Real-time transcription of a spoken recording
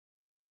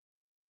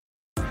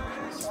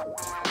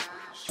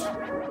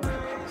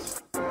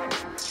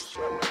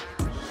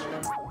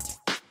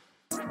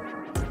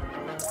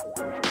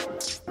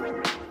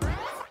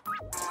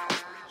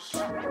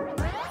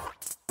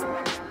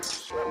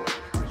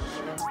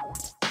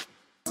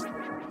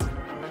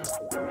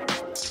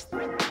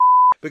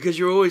because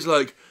you're always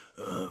like,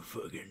 oh, I'm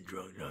fucking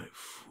drunk like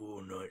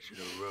 4 nights in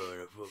a row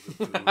and I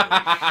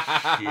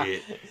fucking feel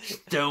like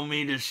shit. Tell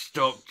me to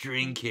stop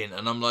drinking.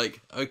 And I'm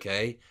like,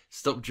 okay,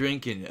 stop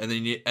drinking. And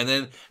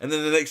then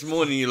the next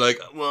morning you're like,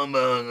 well, I'm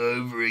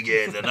hungover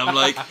again. And I'm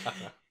like,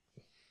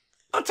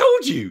 I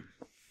told you.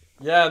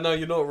 Yeah, no,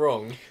 you're not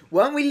wrong.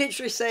 Weren't we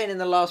literally saying in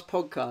the last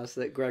podcast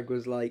that Greg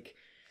was like,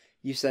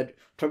 you said,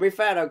 to be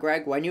fair though,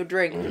 Greg, when you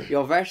drink,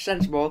 you're very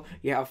sensible,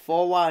 you have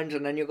 4 wines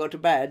and then you go to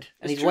bed.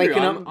 And It's he's true,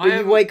 waking up,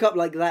 you wake up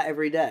like that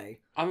every day.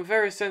 I'm a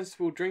very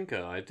sensible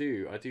drinker. I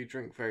do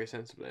drink very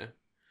sensibly.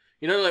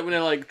 You know, like when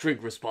I like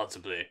drink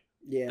responsibly.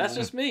 Yeah. That's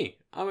just me.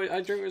 I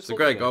drink responsibly. So,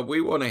 Greg,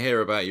 we want to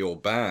hear about your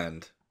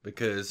band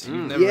because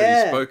you've never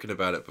really spoken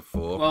about it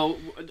before. Well,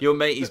 your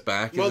mate is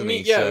back, isn't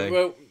he? Yeah, so...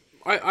 well...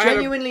 I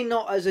genuinely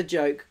not as a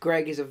joke,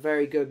 Greg is a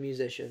very good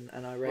musician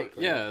and I rate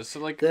Greg. Yeah, so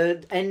like...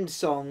 The end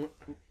song,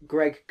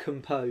 Greg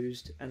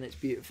composed and it's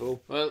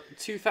beautiful. Well,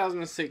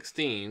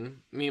 2016,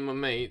 me and my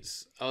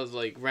mates, I was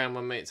like round my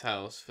mate's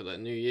house for like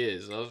New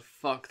Year's. I was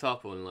fucked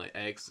up on like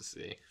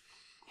ecstasy.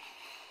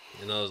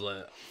 And I was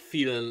like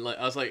feeling like,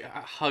 I was like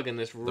hugging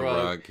this rug. The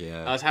rug,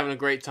 yeah. I was having a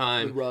great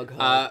time. The rug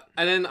hug.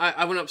 And then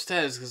I went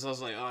upstairs because I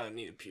was like, oh, I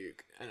need to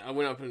puke. And I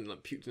went up and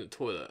like puked in the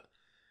toilet.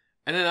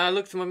 And then I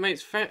looked at my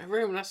mate's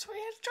room and I saw he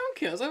had a drum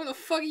kit. I was like, what the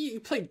fuck are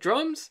you play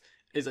drums?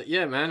 He's like,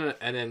 yeah, man.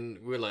 And then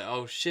we were like,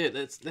 oh shit,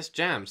 let's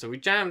jam. So we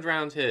jammed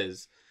around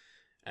his.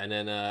 And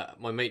then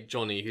my mate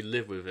Johnny, who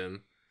lived with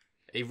him,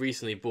 he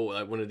recently bought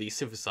like one of these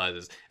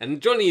synthesizers.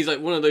 And Johnny is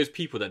like one of those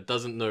people that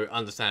doesn't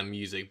understand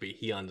music, but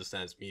he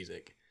understands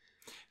music.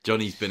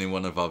 Johnny's been in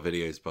one of our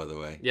videos, by the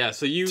way. Yeah,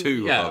 so you...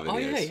 2 yeah. of our videos. Oh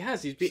yeah, he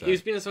has. He's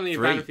been in some of the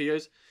 3. random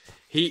videos.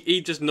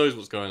 He just knows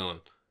what's going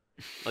on.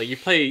 Like you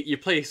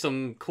play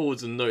some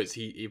chords and notes.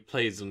 He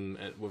plays them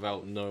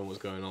without knowing what's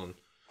going on.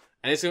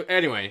 And it's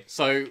anyway.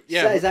 So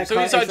yeah.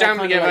 So we started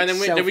jamming together, and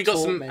then we got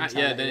some.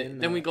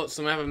 Then we got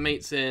some other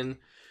mates in,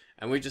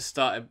 and we just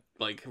started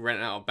like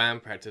renting out a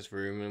band practice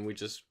room, and we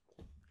just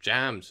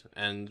jammed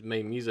and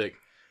made music.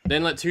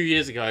 Then like 2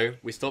 years ago,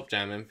 we stopped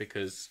jamming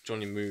because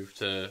Johnny moved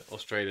to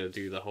Australia to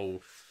do the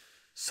whole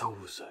soul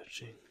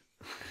searching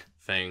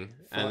thing.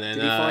 And then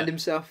did he find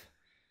himself?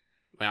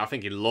 I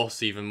think he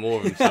lost even more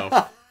of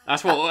himself.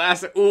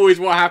 That's always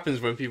what happens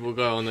when people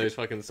go on those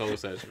fucking soul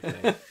searching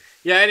things.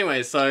 Yeah,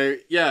 anyway, so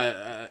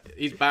yeah,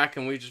 he's back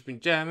and we've just been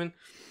jamming.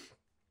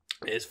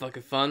 It's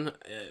fucking fun.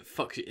 It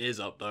fucks your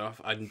ears up though.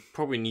 I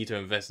probably need to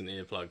invest in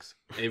earplugs.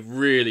 It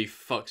really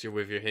fucks you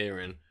with your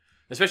hearing.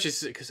 Especially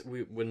because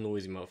we're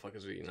noisy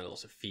motherfuckers with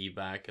lots of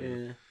feedback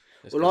and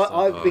Well,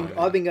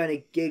 I've been going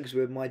to gigs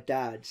with my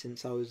dad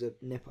since I was a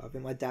nipper. I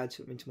think my dad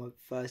took me to my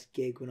first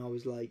gig when I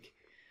was like,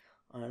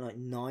 I don't know, like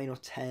 9 or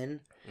 10.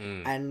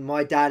 And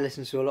my dad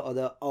listens to a lot of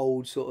the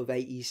old sort of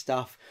 80s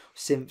stuff,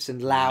 Simpson,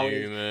 Loud.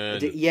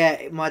 Newman.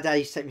 Yeah, my dad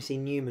used to take me to see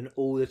Newman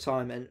all the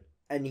time,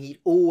 and he'd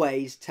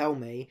always tell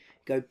me,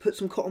 go, put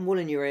some cotton wool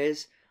in your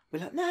ears. We're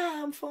like,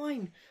 nah, I'm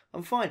fine.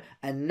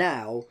 And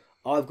now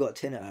I've got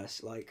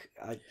tinnitus. Like,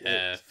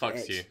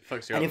 fucks you.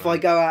 And if I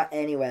go out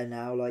anywhere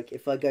now, like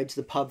if I go to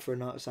the pub for a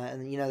night or something,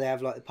 and you know they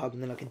have like the pub,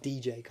 and then like a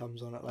DJ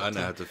comes on at like I know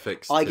 10, how to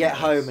fix. I get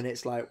home and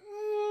it's like.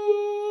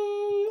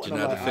 Do you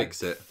know how to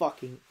fix it?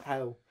 Fucking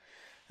hell!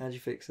 How'd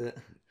you fix it?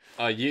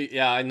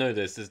 Yeah, I know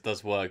this. This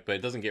does work, but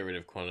it doesn't get rid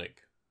of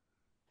chronic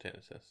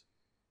tinnitus.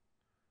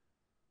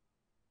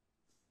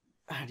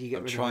 How do you get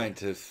I'm rid trying of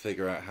to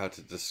figure out how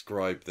to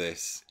describe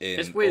this in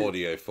It's weird.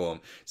 audio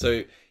form.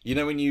 So, you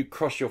know when you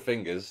cross your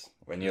fingers,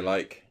 when you're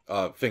like,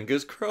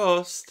 fingers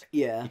crossed.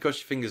 Yeah. You cross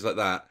your fingers like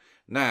that.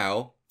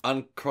 Now,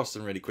 uncross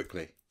them really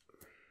quickly.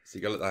 So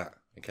you go like that,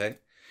 okay?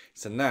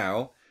 So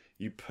now,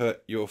 you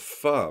put your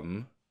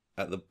thumb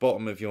at the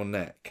bottom of your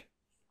neck.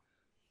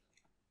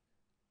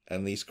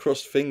 And these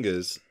crossed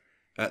fingers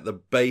at the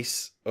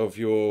base of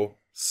your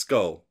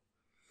skull.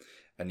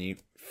 And you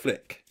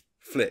flick,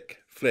 flick,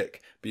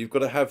 flick. But you've got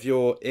to have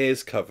your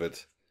ears covered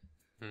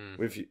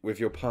with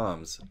your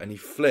palms. And you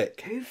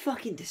flick. Who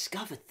fucking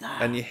discovered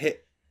that? And you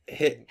hit.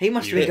 He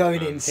must have been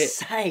going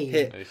insane.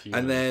 Hit.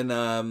 And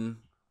then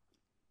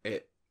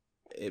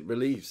it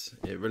relieves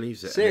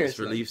it.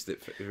 Seriously?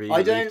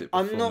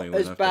 I'm not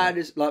as bad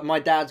as like my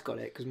dad's got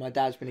it because my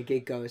dad's been a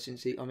gig goer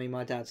since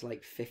my dad's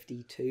like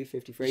 52,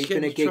 53. He's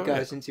been a gig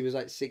goer since he was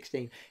like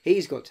 16.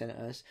 He's got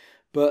tinnitus,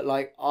 but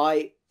like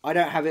I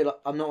don't have it. Like,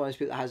 I'm not one of those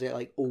people that has it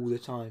like all the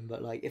time.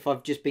 But like if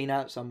I've just been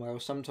out somewhere,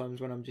 or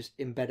sometimes when I'm just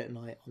in bed at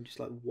night, I'm just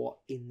like, what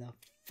in the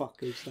fuck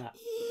is that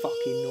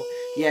fucking noise?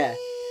 Yeah.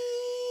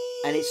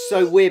 And it's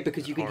so weird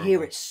because you can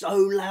hear it so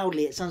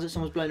loudly. It sounds like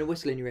someone's blowing a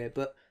whistle in your ear,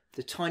 but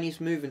the tiniest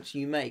movements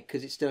you make,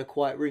 because it's still a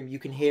quiet room, you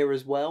can hear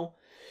as well.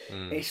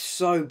 It's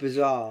so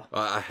bizarre.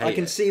 I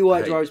can see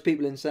why it drives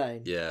people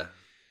insane. Yeah.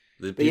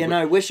 But you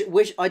know,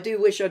 I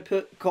do wish I'd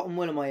put cotton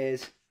wool in my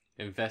ears.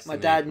 My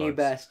dad knew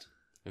best.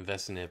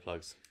 Invest in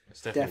earplugs.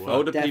 It's definitely worth.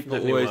 Older people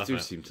always worth do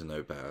it. seem to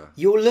know better.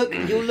 You'll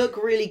look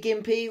really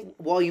gimpy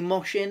while you're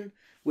moshing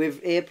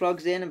with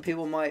earplugs in, and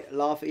people might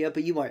laugh at you,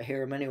 but you won't hear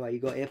them anyway. You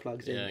got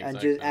earplugs in, Yeah,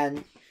 exactly.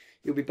 and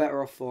you'll be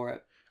better off for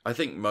it. I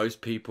think most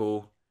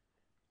people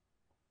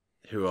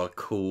who are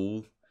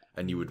cool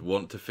and you would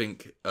want to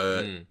think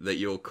that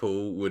you're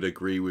cool would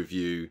agree with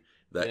you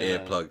that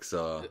earplugs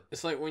are...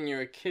 It's like when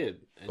you're a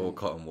kid. Or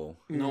cotton wool.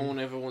 No one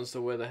ever wants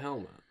to wear the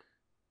helmet.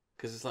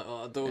 Because it's like,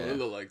 I don't want to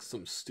look like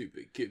some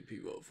stupid kid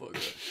people. Fuck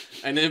it.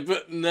 And then,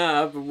 but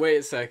wait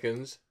a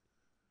second.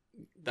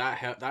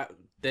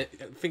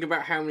 Think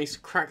about how many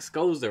cracked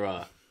skulls there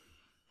are.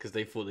 Because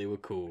they thought they were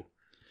cool.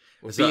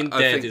 Well, being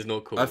dead is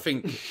not cool. I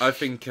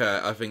think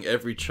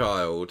every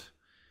child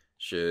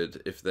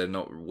should, if they're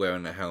not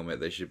wearing a helmet,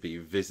 they should be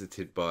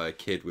visited by a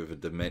kid with a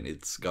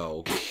demented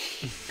skull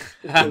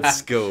in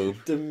school.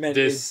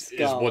 Is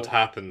what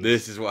happens.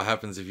 This is what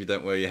happens if you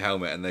don't wear your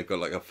helmet and they've got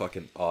like a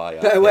fucking eye.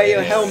 Better wear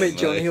your helmet,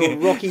 Johnny, or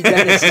Rocky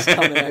Dennis is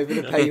coming over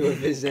to pay you a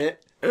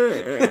visit.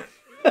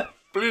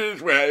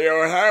 Please wear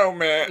your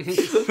helmet.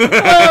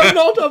 I am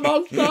not a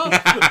monster.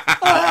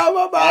 I am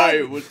a man.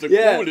 I was the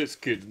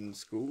coolest kid in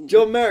school.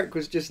 John Merrick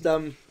was just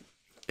a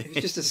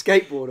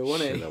skateboarder,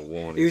 wasn't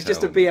he? He was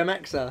just a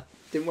BMXer.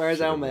 Didn't wear his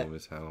helmet.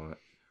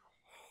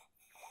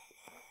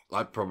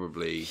 I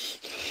probably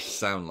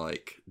sound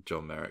like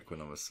John Merrick when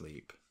I'm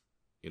asleep.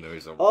 You know,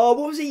 what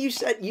was it you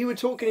said? You were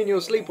talking in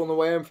your sleep on the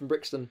way home from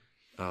Brixton.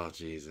 Oh,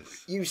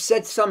 Jesus. You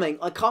said something.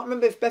 I can't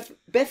remember if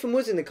Bethan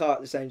was in the car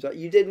at the same time.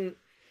 You didn't.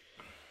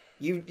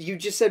 You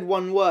just said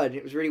one word and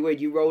it was really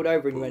weird. You rolled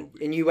over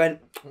and you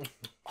went,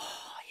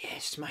 oh yeah,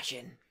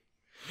 smashing.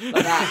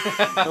 Like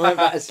that. I went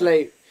back to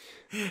sleep.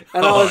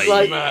 And I was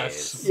like,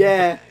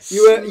 yeah,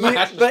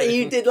 but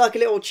you did like a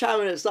little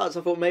challenge at the start,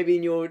 so I thought maybe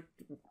in your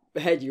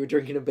head you were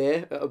drinking a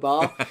beer at a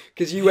bar,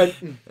 because you went,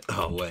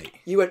 oh wait.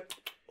 You went,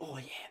 oh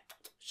yeah,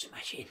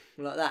 smashing.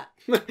 Like that.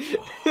 Oh,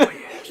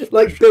 yeah.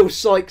 Like Bill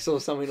Sykes or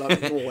something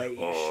like,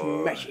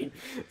 oh, smashing.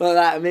 Like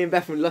that. And me and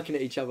Beth were looking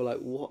at each other like,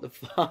 what the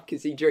fuck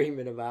is he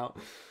dreaming about?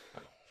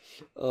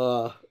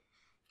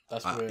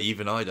 That's weird.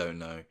 Even I don't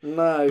know.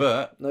 No,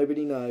 but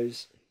nobody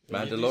knows.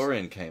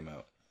 Mandalorian came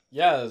out.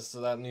 Yeah,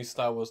 so that new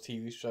Star Wars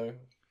TV show.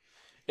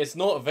 It's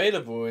not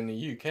available in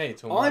the UK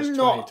till March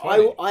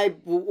 2020. I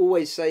will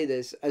always say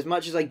this. As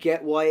much as I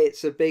get why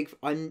it's a big...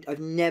 I've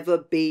never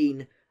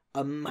been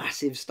a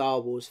massive Star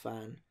Wars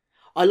fan.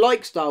 I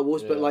like Star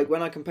Wars, but like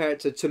when I compare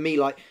it to me,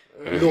 like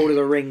Lord of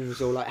the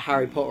Rings or like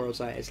Harry Potter or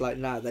something, it's like,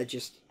 no, they're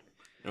just...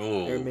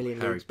 they're a million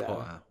leagues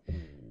better.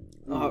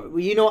 Well,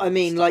 you know what I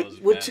mean? Star like...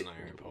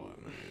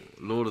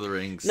 Lord of the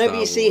Rings. No, but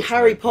you see,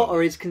 Harry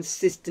Potter is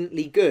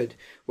consistently good.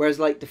 Whereas,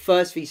 like, the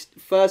first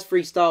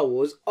three Star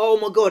Wars, oh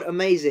my god,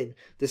 amazing.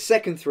 The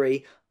second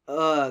three,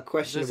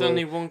 questionable. There's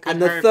only one good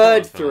and the Harry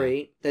third Potter film.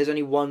 Three, there's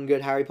only one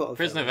good Harry Potter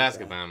Prisoner film. of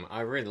Azkaban,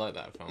 I really like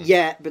that film.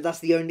 Yeah, but that's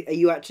the only... Are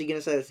you actually going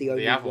to say that's the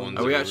only one?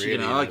 Are we actually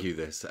going to argue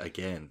this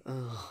again?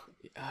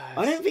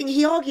 I don't think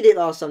he argued it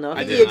last time, though.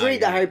 I think he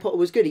agreed that Harry Potter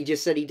was good. He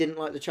just said he didn't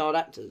like the child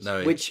actors.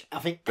 No, which I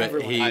think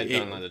everyone... I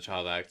don't like the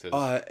child actors.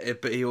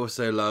 But he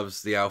also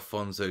loves the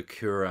Alfonso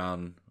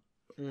Cuarón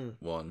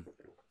one.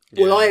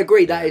 Well, I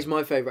agree. That is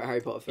my favourite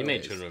Harry Potter film. He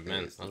made Children of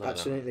Men.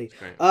 Absolutely.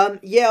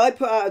 I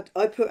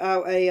put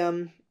out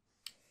a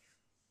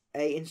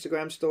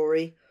Instagram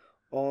story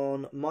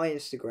on my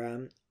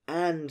Instagram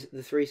and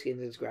the Three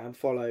Skins Instagram.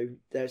 Follow.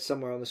 They're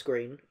somewhere on the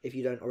screen. If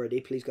you don't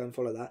already, please go and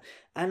follow that.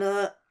 And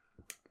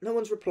no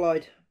one's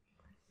replied.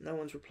 No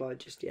one's replied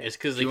just yet. It's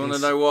because you want to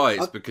know why?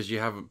 It's because you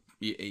haven't.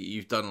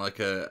 You've done like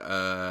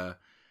a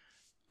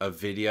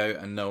video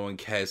and no one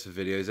cares for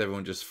videos.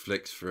 Everyone just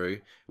flicks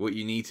through. What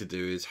you need to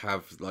do is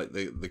have like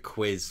the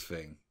quiz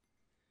thing.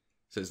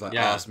 So it's like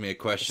ask me a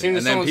question,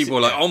 and then people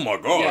are like, "Oh my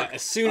god!" Yeah,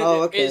 as soon as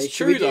okay. It's Should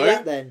true we do though.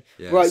 that then?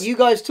 Yes. Right, you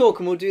guys talk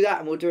and we'll do that,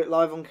 and we'll do it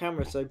live on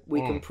camera so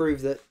we can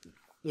prove that.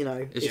 You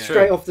know, it's true.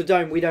 Straight off the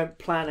dome. We don't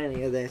plan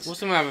any of this.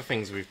 What's some other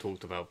things we've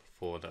talked about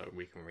before that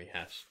we can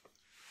rehash?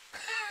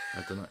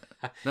 I don't know.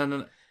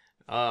 No.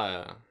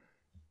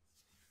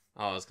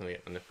 I was gonna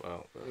get the nipple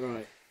out. But...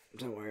 Right,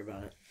 don't worry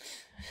about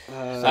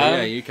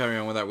it. You carry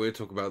on with that. We'll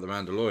talk about the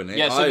Mandalorian.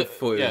 Yeah, I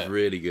thought it was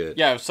really good.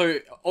 Yeah, so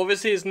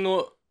obviously it's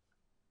not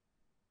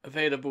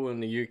available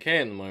in the UK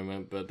at the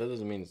moment, but that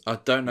doesn't mean. I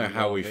don't know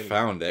how we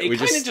found it. It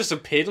kind of just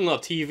appeared on our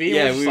TV.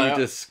 Yeah, we were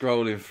just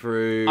scrolling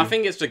through. I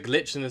think it's a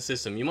glitch in the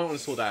system. You might want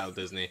to sort that out,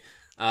 Disney.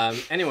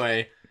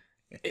 Anyway,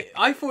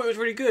 I thought it was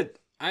really good.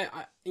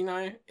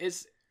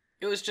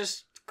 It was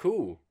just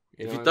cool.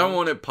 If you don't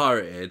want it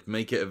pirated,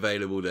 make it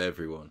available to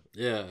everyone.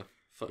 Yeah,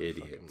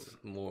 idiots,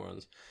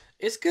 morons.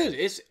 It's good.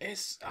 It's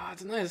I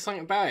don't know. There's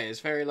something about it.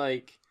 It's very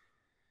like.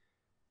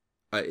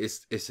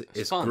 It's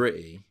fun.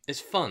 gritty.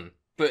 It's fun,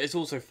 but it's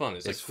also fun.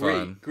 It's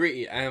like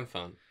gritty and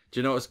fun. Do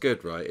you know what's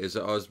good? Right, is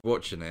that I was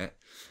watching it,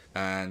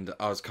 and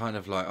I was kind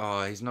of like,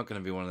 oh, he's not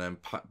going to be one of them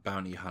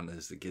bounty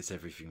hunters that gets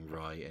everything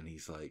right, and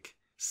he's like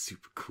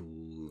super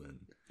cool and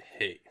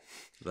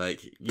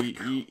like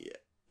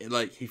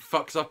like he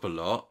fucks up a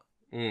lot.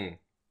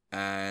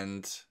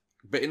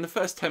 But in the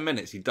first 10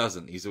 minutes he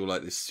doesn't. He's all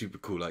like this super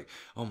cool, like,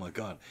 oh my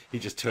god, he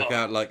just took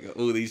out like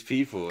all these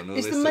people and all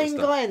it's this the main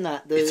guy in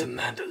that. It's a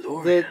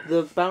Mandalorian.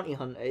 The bounty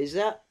hunter. Is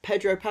that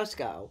Pedro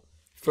Pascal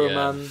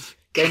from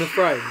Game of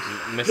Thrones?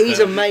 He's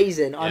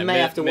amazing. I may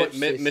have to watch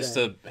this.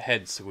 Mr.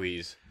 Head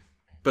Squeeze.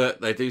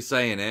 But they do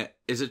say in it,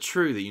 is it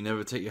true that you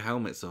never take your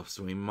helmets off,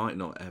 so we might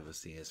not ever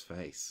see his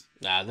face?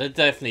 Nah, they're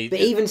definitely... But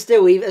even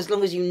still, as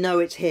long as you know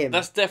it's him...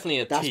 That's definitely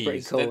a that's tease.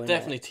 Pretty cool, they're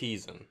definitely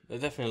teasing. They're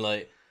definitely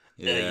like...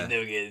 Yeah.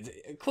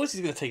 Of course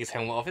he's going to take his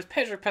helmet off. It's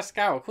Pedro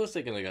Pascal. Of course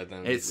they're going to go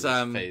down his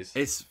face.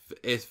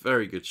 It's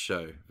very good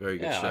show. Very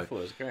good show. I thought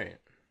it was great.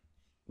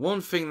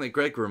 One thing that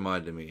Greg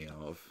reminded me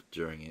of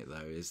during it,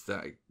 though, is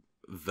that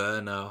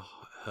Werner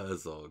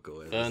Herzog.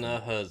 Werner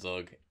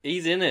Herzog.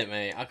 He's in it,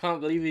 mate. I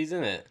can't believe he's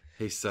in it.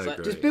 He's so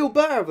great. Does Bill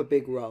Burr have a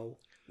big role?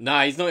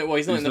 Nah, he's not. Well,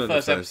 he's not in the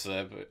first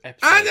episode.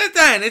 I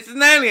understand. It's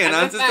an alien.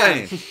 I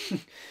understand.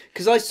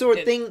 Because I saw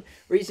a thing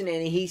recently,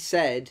 and he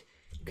said,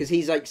 because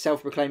he's like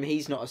self-proclaimed,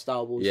 he's not a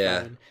Star Wars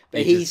fan,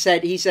 but he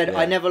said,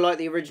 I never liked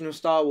the original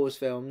Star Wars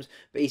films,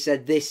 but he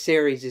said this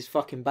series is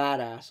fucking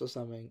badass or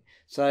something.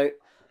 So.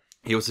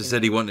 He also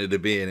said he wanted to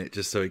be in it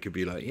just so he could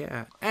be like,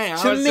 yeah. Hey, I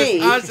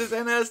was just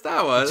in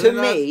Star Wars. To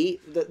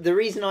me, the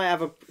reason I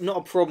have not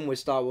a problem with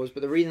Star Wars,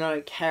 but the reason I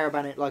don't care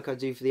about it like I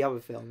do for the other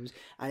films,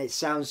 and it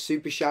sounds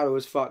super shallow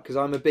as fuck, because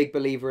I'm a big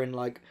believer in,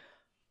 like,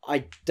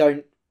 I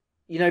don't...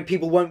 You know,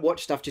 people won't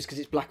watch stuff just because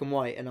it's black and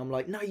white, and I'm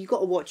like, no, you got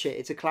to watch it.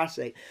 It's a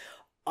classic.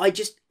 I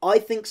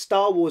think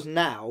Star Wars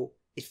now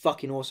is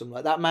fucking awesome.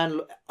 Like, that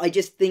man... I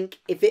just think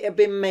if it had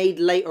been made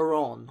later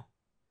on...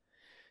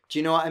 Do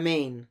you know what I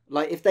mean?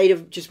 Like,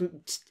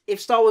 if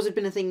Star Wars had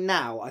been a thing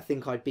now, I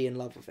think I'd be in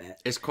love with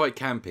it. It's quite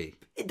campy.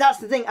 That's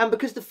the thing. And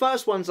because the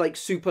first one's, like,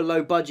 super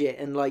low budget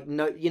and, like,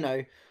 no, you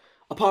know,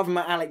 apart from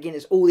Alec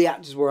Guinness, all the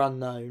actors were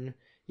unknown,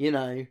 you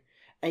know.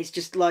 And it's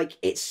just, like,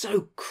 it's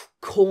so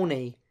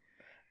corny.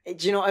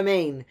 Do you know what I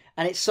mean?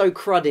 And it's so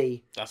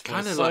cruddy. That's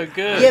kind of so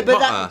good. Yeah,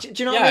 but do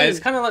you know what I mean? Yeah, it's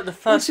kind of like the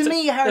first, to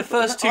me, the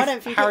first two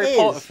Harry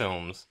Potter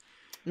films.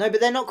 No,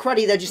 but they're not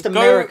cruddy. They're just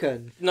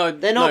American.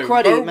 They're not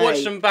cruddy, go mate.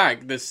 Watch them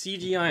back. The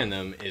CGI in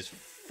them is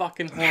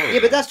fucking horrible.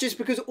 Yeah, but that's just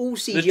because all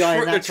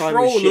CGI in that time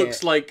was shit. The troll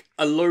looks like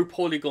a low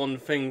polygon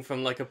thing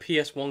from like a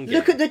PS1 game.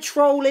 Look at the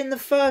troll in the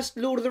first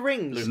Lord of the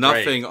Rings. There's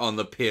nothing on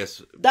the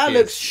That PS1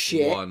 looks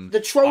shit. The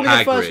troll in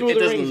the first Lord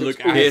of the Rings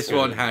looks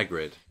PS1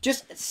 Hagrid.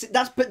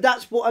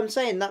 That's what I'm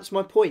saying. That's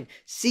my point.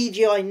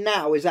 CGI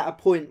now is at a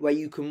point where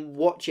you can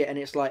watch it and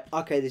it's like,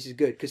 okay, this is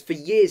good. Because for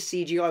years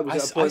CGI was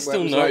at a point where it was I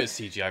still notice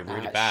CGI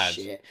really bad.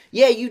 Shit.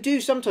 Yeah, you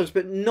do sometimes,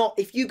 but not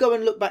if you go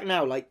and look back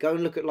now. Like go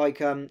and look at like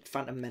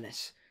Phantom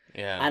Menace.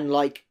 Yeah.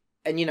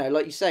 And you know,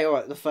 like you say, all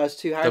right, the first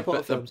two Harry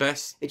Potter films.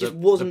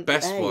 The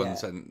best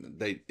ones,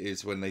 and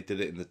is when they did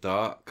it in the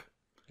dark.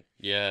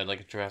 Yeah,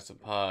 like a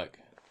Jurassic Park.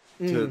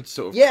 To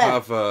sort of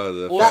cover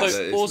the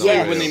also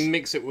when they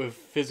mix it with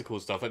physical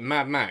stuff, like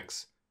Mad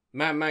Max.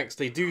 Mad Max,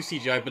 they do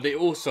CGI, but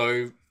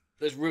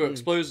there's real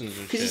explosions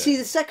and shit. Because you see,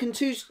 the second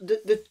two,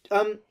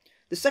 the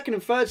second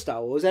and third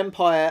Star Wars,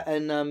 Empire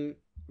and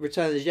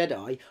Return of the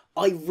Jedi,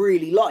 I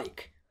really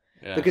like.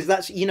 Yeah. Because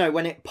that's, you know,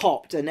 when it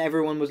popped and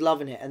everyone was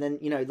loving it. And then,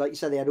 you know, like you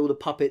said, they had all the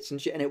puppets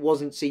and shit and it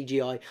wasn't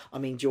CGI. I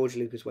mean, George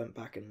Lucas went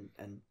back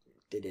and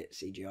did it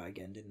CGI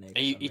again, didn't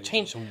he? He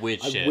changed some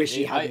weird shit. I wish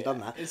he hadn't done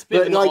that.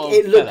 But, like,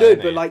 it looked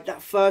good. But, like,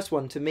 that first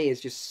one to me is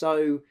just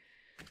so...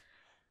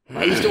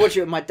 I used to watch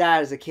it with my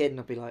dad as a kid and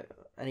I'd be like...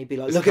 And he'd be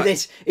like, look at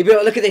this. He'd be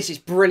like, look at this. It's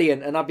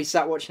brilliant. And I'd be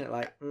sat watching it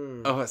like,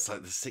 Oh, it's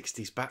like the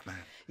 60s Batman.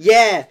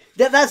 Yeah.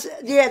 That's...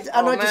 Yeah.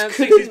 And I just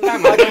couldn't...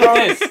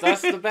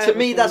 That's the best. To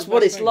me, that's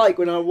what it's like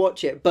when I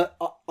watch it. But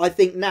I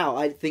think now,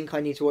 I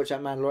need to watch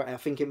that Mandalorian. I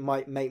think it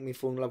might make me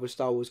fall in love with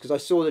Star Wars. Because I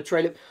saw the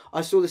trailer. I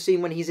saw the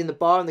scene when he's in the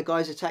bar and the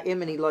guys attack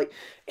him. And he like...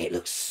 It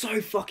looks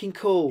so fucking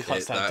cool.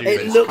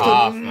 It looked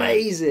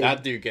amazing. Man.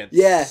 That dude gets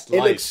sliced.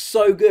 It looks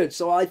so good.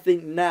 So I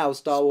think now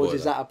Star Wars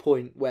is at a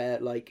point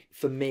where, like,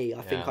 for me,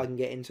 I think I can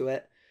get into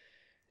it.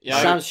 Yeah,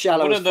 it sounds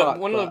shallow as fuck.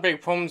 One of the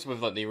big problems with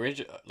like the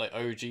original, like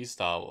OG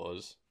Star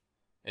Wars,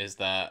 is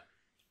that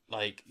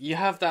like you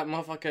have that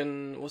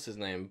motherfucking what's his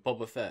name,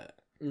 Boba Fett,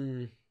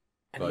 and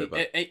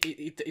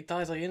he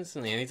dies like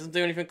instantly, and he doesn't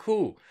do anything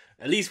cool.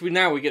 At least we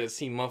get to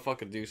see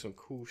motherfucker do some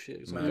cool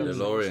shit. Some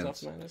Mandalorians.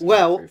 Stuff, man.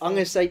 Well, I'm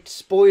gonna say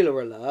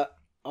spoiler alert.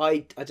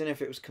 I don't know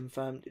if it was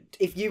confirmed.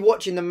 If you're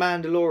watching The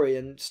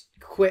Mandalorian,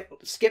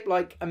 skip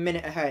like a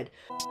minute ahead.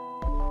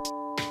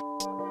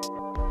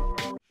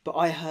 But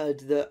I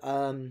heard that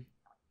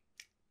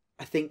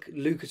I think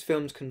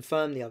Lucasfilms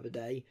confirmed the other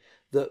day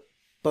that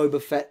Boba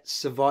Fett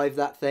survived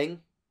that thing.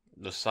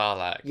 The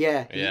Sarlacc.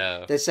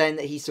 Yeah. They're saying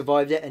that he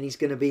survived it and he's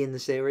going to be in the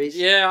series.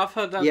 Yeah, I've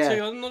heard that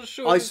too. I'm not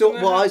sure. I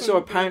saw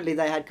apparently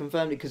they had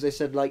confirmed it because they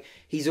said like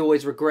he's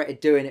always regretted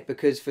doing it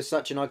because for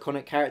such an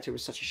iconic character it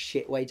was such a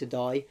shit way to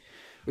die.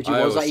 Which he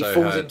was like he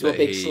falls into a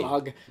big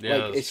slug,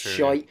 like it's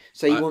shite.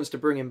 So he wants to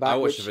bring him back. I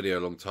watched a video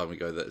a long time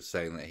ago that's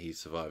saying that he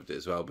survived it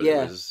as well, but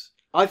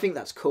I think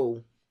that's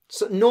cool.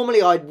 So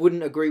normally I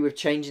wouldn't agree with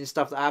changing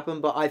stuff that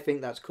happened, but I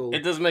think that's cool. It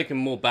does make him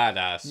more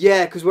badass.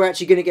 Yeah, because we're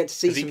actually going to get to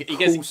see some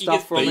cool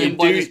stuff from him.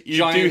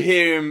 You do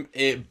hear him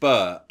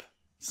burp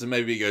So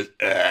maybe he goes.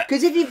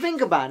 Because if you think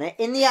about it,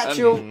 in the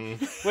actual,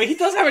 well, he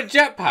does have a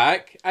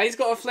jetpack and he's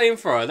got a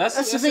flamethrower. That's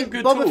the thing.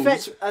 Boba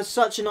Fett's as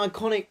such an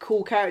iconic,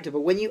 cool character, but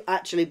when you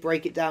actually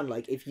break it down,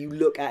 like if you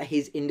look at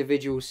his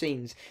individual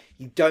scenes,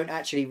 you don't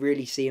actually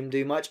really see him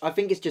do much. I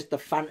think it's just the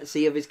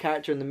fantasy of his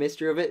character and the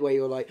mystery of it, where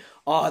you're like,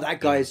 oh, that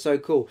guy is so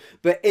cool.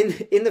 But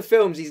in the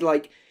films, he's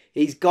like.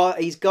 He's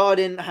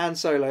guarding Han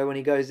Solo when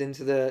he goes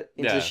into the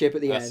ship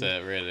at the end. That's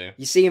it, really.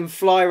 You see him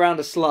fly around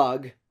a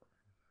slug,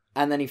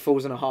 and then he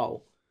falls in a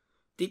hole.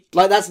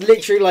 Like that's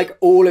literally like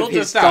all of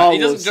his Star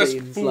Wars scenes. He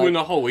doesn't just fall in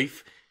a hole.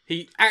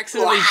 He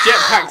accidentally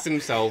jetpacks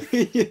himself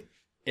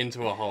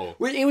into a hole.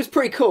 It was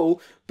pretty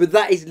cool, but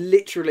that is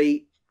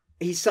literally.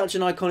 He's such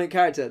an iconic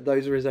character.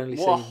 Those are his only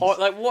scenes. What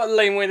a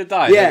lame way to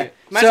die. Yeah.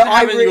 Like, imagine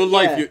having your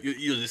life.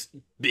 You're this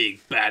big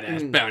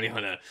badass bounty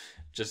hunter.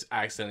 Just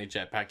accidentally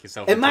jetpack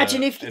yourself.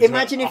 Imagine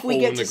if we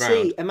get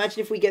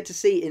to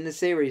see in the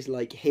series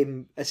like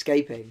him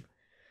escaping.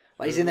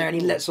 Like he's in there and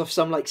he lets off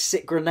some like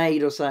sick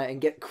grenade or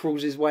something and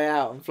crawls his way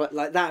out and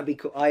like that would be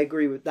cool. I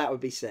agree with that. Would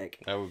be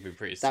sick. That would be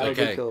pretty sick. That would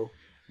be cool.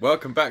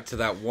 Welcome back to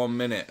that 1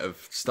 minute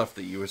of stuff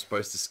that you were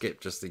supposed to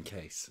skip just in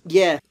case.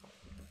 Yeah.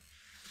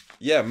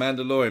 Yeah,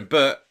 Mandalorian.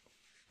 But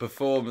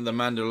before the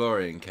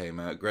Mandalorian came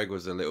out, Greg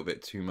was a little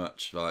bit too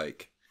much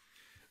like.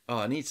 Oh,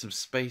 I need some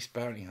space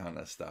bounty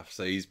hunter stuff.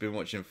 So he's been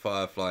watching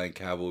Firefly and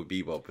Cowboy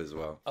Bebop as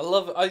well. I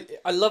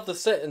love the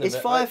setting of it. Is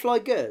Firefly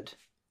good?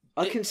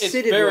 I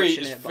considered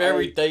watching it. It's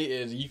very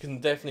dated. You can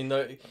definitely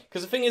know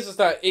because the thing is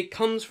that it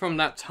comes from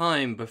that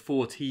time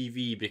before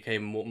TV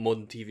became what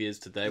modern TV is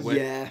today.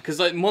 Yeah. Because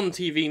like modern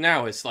TV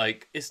now,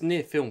 it's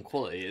near film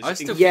quality.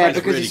 Because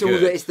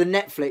really it's the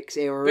Netflix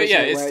era. But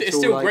yeah, it's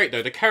still great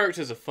though. The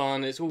characters are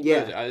fun. It's all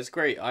good. It's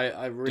great.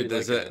 I really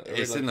like it.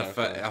 It's in the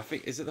first. I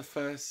think is it the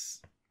first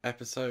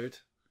episode?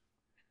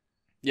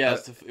 Yeah,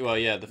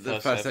 the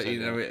first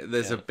episode.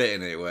 There's a bit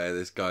in it where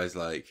this guy's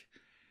like,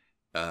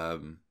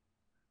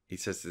 he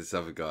says to this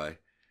other guy,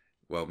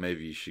 well,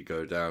 maybe you should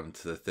go down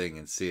to the thing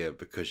and see her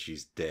because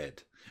she's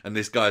dead. And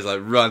this guy's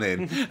like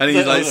running, and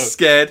he's like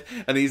scared,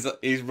 and he's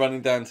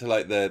running down to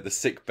like the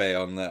sick bay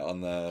on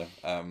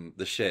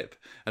the ship,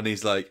 and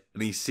he's like,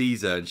 and he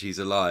sees her and she's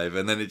alive,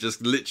 and then it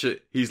just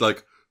literally he's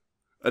like,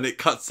 and it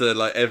cuts to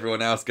like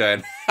everyone else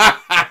going.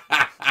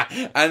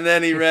 And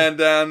then he ran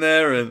down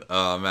there and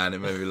oh man, it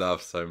made me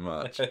laugh so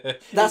much.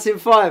 That's in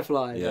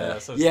Firefly. Yeah.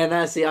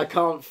 No, see, I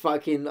can't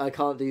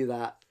do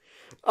that.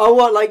 Oh,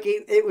 what? Like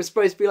it was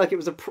supposed to be like it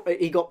was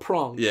he got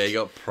pronged. Yeah, he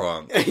got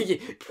pronged.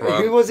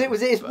 Who was it?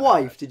 Was it his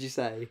wife? Did you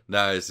say?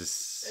 No, it's his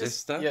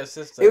sister.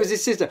 Sister. It was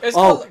his sister.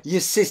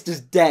 Your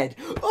sister's dead.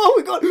 Oh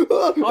my god.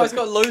 Oh, it's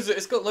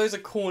got loads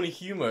of corny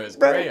humor. It's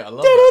great. I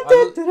love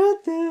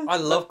it. I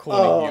love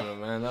corny humor,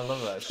 man. I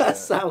love that shit. That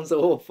sounds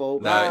awful.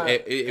 No,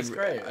 it's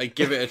great. I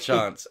give it a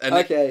chance. And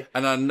okay.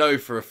 And I know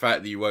for a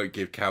fact that you won't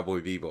give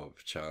Cowboy Bebop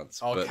a chance.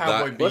 Oh, but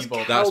Cowboy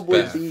Bebop.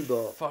 Cowboy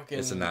Bebop. Fucking,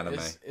 it's an anime.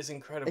 It's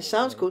incredible. It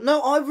sounds cool.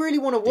 No, I really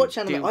want to watch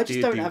anime. I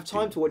just don't have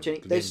time to watch any.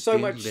 There's so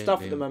much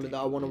stuff at the moment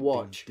that I want to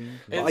watch.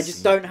 I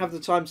just don't have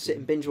the time to sit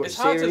and binge watch series.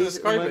 It's hard to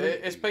describe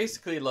it. It's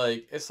basically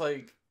like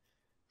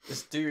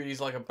this dude. He's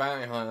like a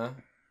bounty hunter,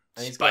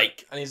 and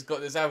he's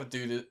got this other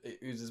dude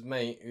who's his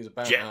mate, who's a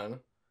bounty hunter,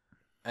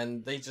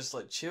 and they just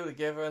like chill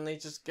together and they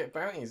just get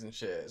bounties and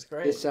shit. It's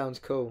great. It sounds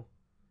cool.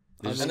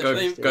 They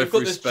just go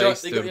through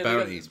space doing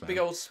bounties, man. Big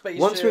old space.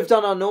 Once we've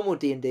done our normal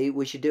D&D,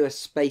 we should do a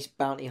space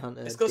bounty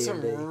hunter. It's got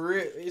D&D.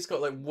 it's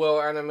got like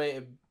well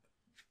animated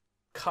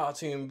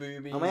cartoon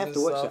boobies. I may have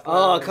to watch that.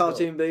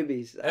 Cartoon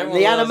boobies. The Everyone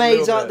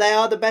animes they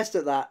are the best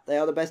at that. They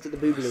are the best at the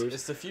boobies.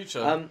 It's the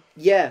future.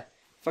 Yeah.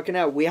 Fucking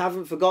hell, we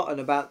haven't forgotten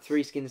about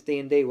Three Skins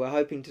D&D. We're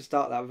hoping to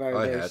start that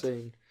very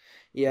soon.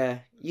 Yeah,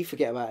 you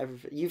forget about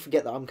everything. You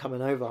forget that I'm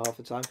coming over half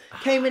the time.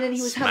 Came in and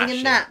he was having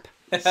a nap.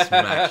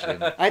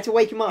 Smashing. I had to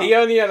wake him up. He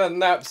only had a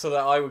nap so that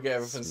I would get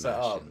everything set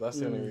up. That's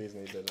the only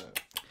reason he did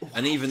it.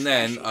 And even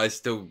then, I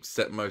still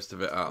set most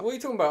of it up. What are you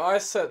talking about? I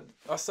set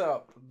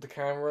up the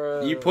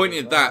camera. You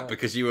pointed that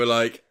because you were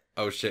like,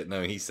 "Oh shit,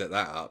 no, he set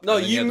that up." No,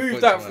 you moved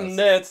that from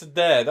there to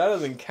there. That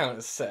doesn't count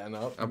as setting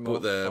up. I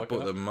bought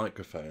the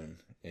microphone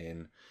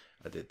in.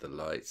 I did the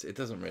lights. It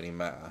doesn't really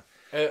matter.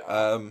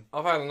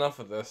 I've had enough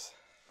of this.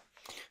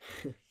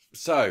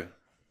 So,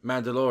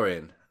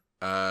 Mandalorian.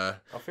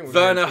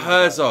 Werner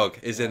Herzog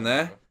is in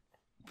there.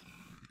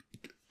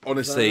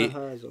 Honestly,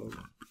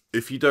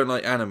 if you don't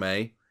like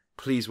anime,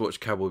 please watch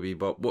Cowboy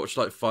Bebop. Watch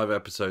like 5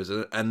 episodes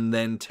and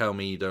then tell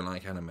me you don't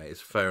like anime.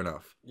 It's fair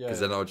enough. Because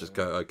then I'll just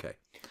go, okay.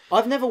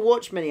 I've never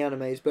watched many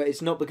animes, but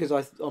it's not because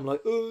I'm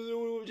like,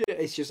 oh,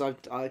 it's just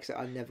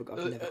I never got.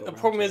 The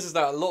problem is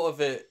that a lot of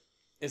it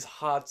is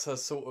hard to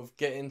sort of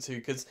get into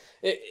because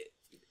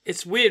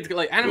it's weird.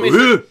 Like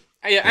anime,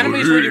 anime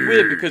is really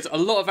weird because a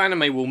lot of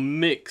anime will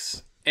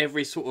mix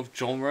every sort of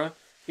genre.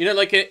 You know,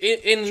 like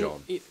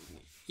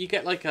you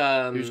get like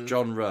who's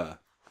genre?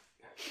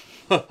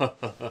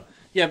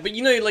 Yeah, but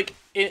you know, like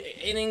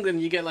in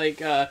England, you get like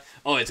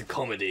it's a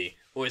comedy,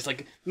 or it's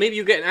like maybe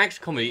you get an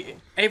action comedy.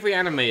 Every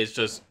anime is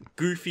just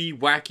goofy,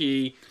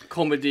 wacky,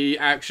 comedy,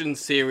 action,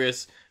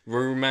 serious.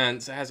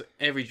 romance. It has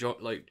every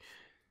like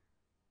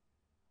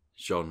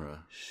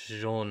genre.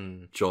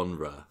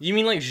 You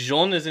mean like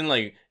Jean as in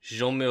like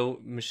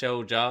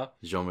Jean-Michel Jarre?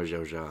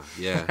 Jean-Michel Jarre,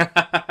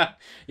 yeah.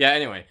 Yeah,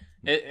 anyway.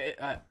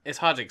 It's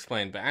hard to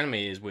explain, but anime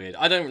is weird.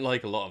 I don't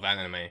like a lot of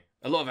anime.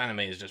 A lot of anime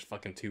is just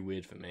fucking too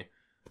weird for me.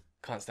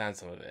 Can't stand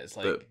some of it. It's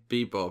like... But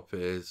Bebop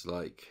is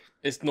like...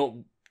 It's not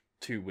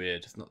too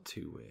weird. It's not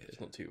too weird.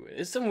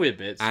 It's some weird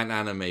bits. And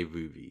anime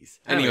movies.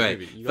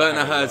 Anyway,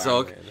 Werner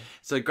Herzog.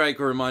 So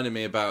Gregor reminded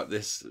me about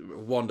this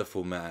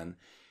wonderful man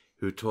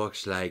who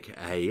talks like,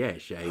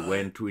 yes, I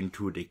went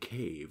into the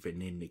cave,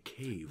 and in the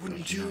cave...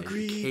 Wouldn't you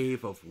agree? The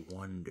Cave of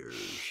Wonders.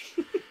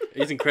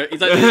 He's incredible.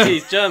 He's like,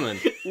 he's German.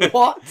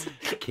 What?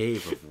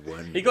 Cave of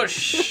Wonders. He got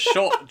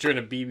shot during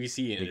a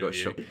BBC interview. He got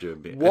shot during a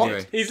BBC. What?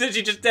 Anyway. He's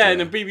literally just there in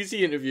a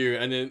BBC interview,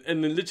 and then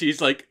literally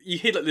he's like, you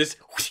hear like this,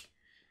 whoosh,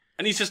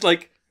 and he's just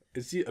like,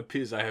 it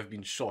appears I have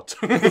been shot.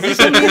 He watched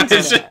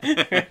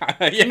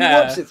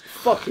it.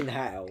 Fucking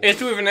hell.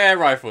 It's with an air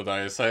rifle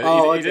though,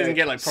 so he doesn't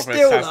get like proper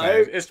Still,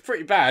 assassinated. It's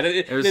pretty bad.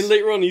 Then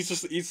later on, he's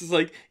just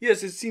like,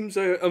 yes, it seems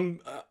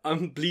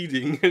I'm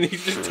bleeding, and he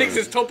just takes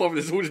his top off, and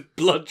there's all this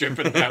blood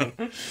dripping down.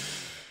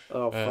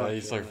 Oh, fuck.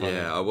 He's so funny.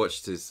 Yeah, I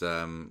watched his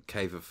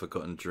Cave of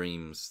Forgotten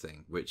Dreams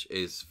thing, which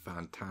is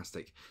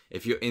fantastic.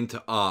 If you're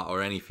into art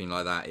or anything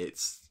like that,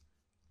 it's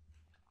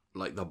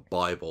like the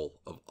Bible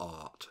of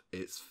art.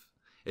 It's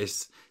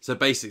so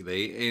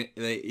basically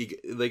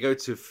they go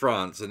to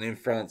France, and in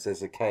France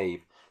there's a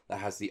cave that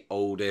has the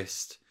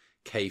oldest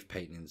cave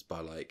paintings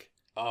by like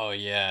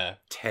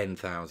 10,000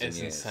 years. It's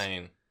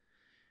insane.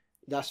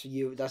 That's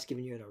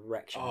giving you an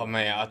erection. Oh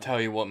man, I'll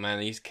tell you what, man,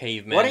 these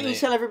cavemen. Why don't you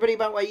tell everybody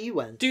about where you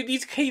went? Dude,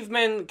 these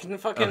cavemen can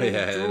fucking draw.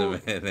 In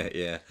a minute,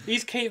 yeah.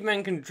 These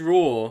cavemen can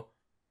draw.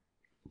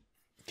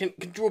 Can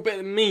draw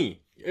better than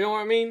me. You know what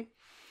I mean?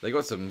 They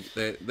got some.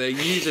 They're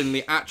using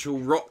the actual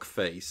rock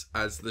face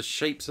as the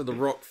shapes of the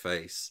rock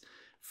face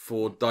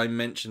for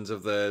dimensions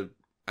of the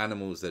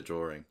animals they're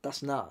drawing.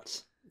 That's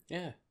nuts.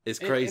 Yeah, it's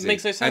crazy. It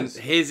makes no sense.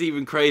 And here's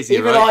even crazier.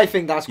 Even right? I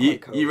think that's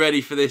quite cool. You ready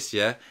for this?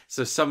 Yeah.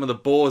 So some of the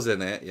boars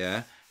in it,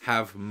 yeah,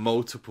 have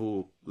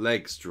multiple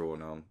legs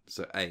drawn on,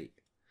 so 8,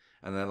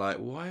 and they're like,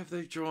 why have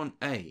they drawn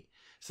 8?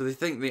 So they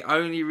think the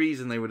only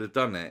reason they would have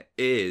done it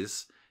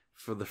is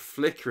for the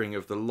flickering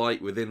of the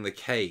light within the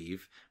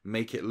cave,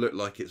 make it look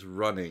like it's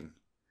running.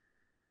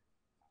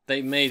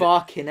 They made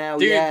fucking hell,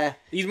 dude, yeah.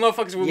 These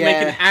motherfuckers were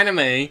making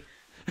anime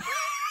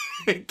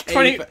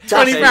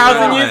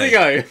 20,000 years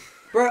ago.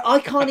 Bro, I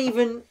can't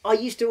even... I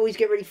used to always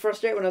get really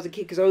frustrated when I was a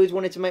kid because I always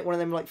wanted to make one of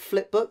them like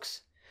flip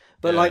books.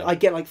 But like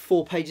I'd get like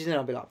 4 pages in and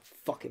I'd be like,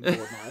 fucking bored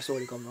now, it's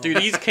already gone wrong. Dude,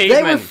 these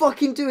cavemen... They were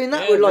fucking doing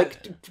that with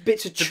like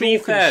bits of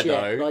chalk and shit.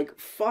 Though, like,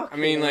 fuck. I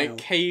mean,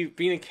 like,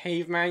 being a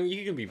caveman,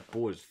 you can be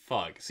bored as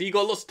fuck. So you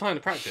got lots of time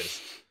to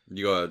practice.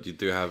 You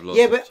do have lots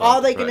of time. Yeah, but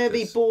are they going to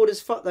be bored as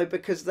fuck though?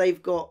 Because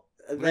they've got...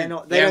 They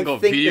don't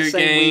think video the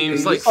same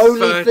games. Like the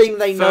only thing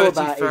they know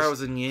about is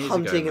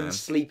hunting and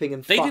sleeping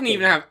and fucking. They didn't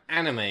even have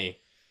anime.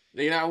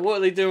 You know, what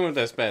are they doing with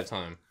their spare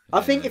time? I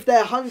think if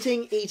they're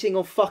hunting, eating,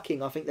 or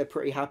fucking, I think they're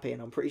pretty happy,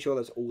 and I'm pretty sure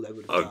that's all they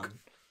would have done.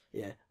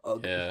 Yeah.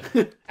 Yeah.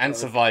 And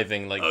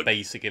surviving, like,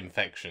 basic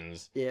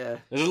infections. Yeah.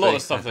 There's a lot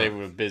of stuff they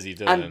were busy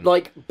doing. And,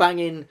 like,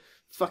 banging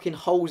fucking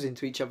holes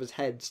into each other's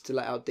heads to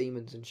let out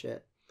demons and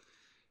shit.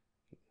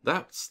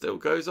 That still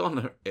goes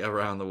on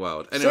around the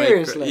world. Anyway,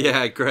 seriously?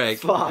 Yeah, Greg.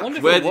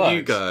 Fuck. Where did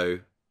you go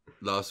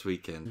last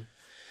weekend?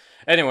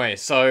 Anyway,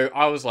 so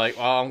I was like,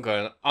 well,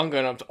 I'm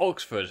going up to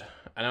Oxford.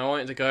 And I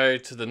wanted to go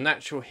to the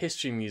Natural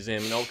History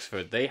Museum in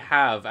Oxford. They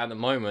have, at the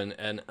moment,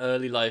 an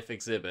early life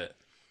exhibit.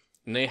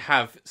 And they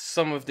have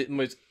some of the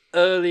most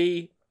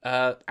early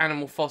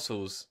animal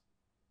fossils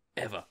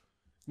ever.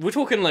 We're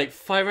talking like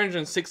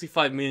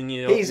 565 million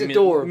years He's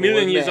adorable,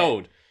 million years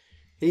old.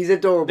 He's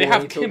adorable. They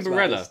have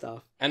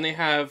Kimberella. And they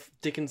have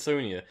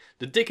Dickinsonia.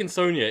 The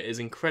Dickinsonia is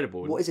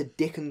incredible. What is a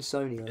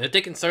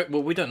Dickinsonia?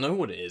 Well, we don't know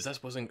what it is.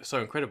 That's what's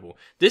so incredible.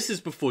 This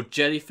is before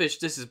jellyfish.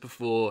 This is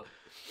before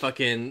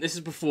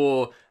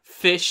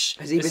fish.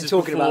 Has he been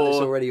talking about this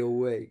already all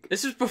week?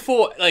 This is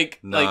before like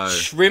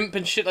shrimp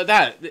and shit like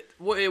that.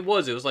 What it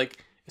was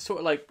like it's sort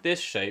of like this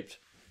shaped,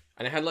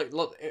 and it had like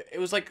it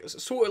was like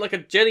sort of like a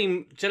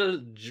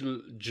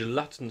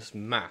gelatinous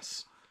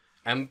mass.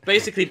 And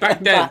basically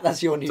back then,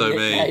 that's your new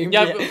nickname.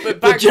 Yeah,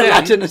 but back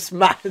gelatinous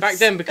mass. Back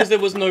then, because there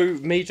was no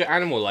major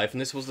animal life, and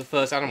this was the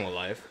first animal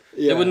life,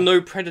 there were no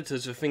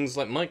predators for things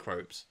like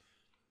microbes.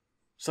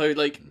 So,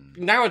 like,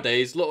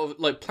 nowadays, a lot of,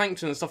 like,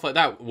 plankton and stuff like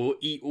that will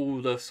eat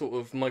all the sort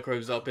of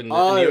microbes up in the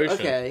ocean.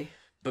 Okay.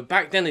 But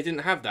back then, they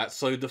didn't have that,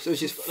 so it's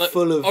just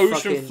full of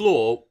ocean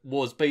floor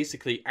was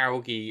basically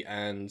algae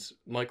and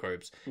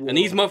microbes. Whoa. And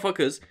these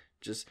motherfuckers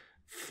just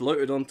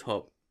floated on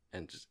top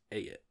and just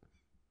ate it.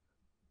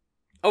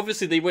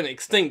 Obviously, they went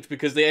extinct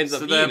because they ended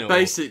up eating it. So they're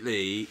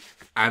basically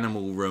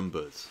animal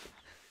Roombas.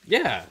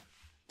 Yeah.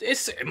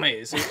 It's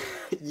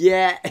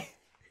yeah.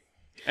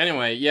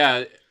 Anyway,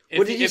 yeah...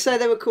 What did you say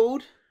they were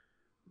called?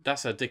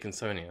 That's a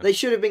Dickinsonia. They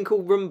should have been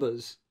called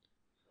Roombas.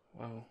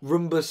 Wow.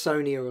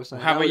 Rumbasonia or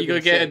something. How about you go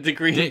get a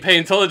degree in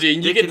paleontology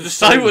and you get to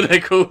decide what they're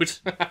called?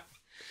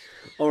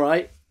 All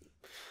right.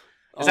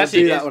 I'll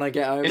do that when I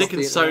get home.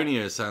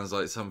 Dickinsonia sounds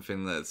like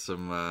something that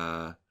some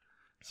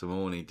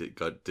horny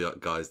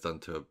guy's done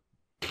to a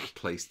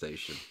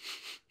PlayStation.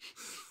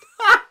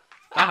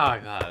 Oh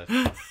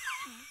God.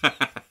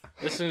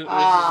 Listen,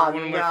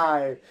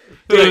 no.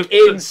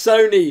 In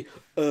Sony.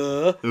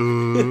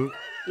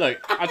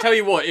 Look, I'll tell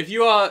you what. If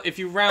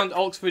you round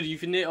Oxford,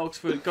 if you're near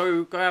Oxford,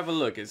 go have a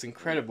look. It's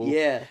incredible.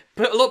 Yeah.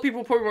 But a lot of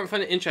people probably won't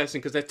find it interesting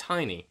because they're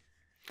tiny.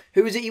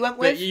 Who was it you went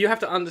with? But you have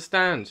to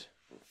understand.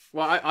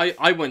 Well,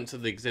 I went to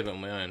the exhibit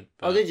on my own.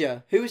 Oh, did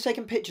you? Who was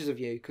taking pictures of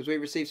you? Because we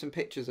received some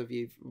pictures of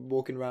you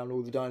walking around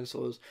all the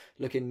dinosaurs,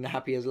 looking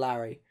happy as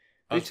Larry.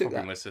 Who took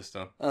that? My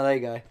sister. Oh, there you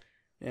go.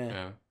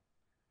 Yeah.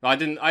 I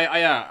didn't.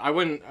 I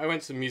went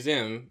to the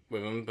museum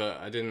with them,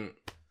 but I didn't.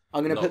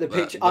 I'm gonna put the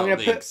picture. I'm gonna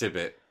put the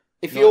exhibit.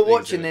 If you're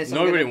watching this,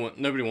 nobody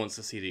wants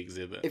to see the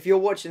exhibit. If you're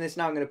watching this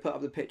now, I'm gonna put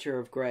up the picture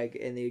of Greg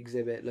in the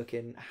exhibit,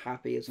 looking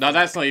happy as. No,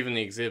 that's not even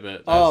the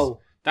exhibit.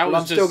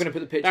 I'm still gonna put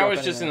the picture. That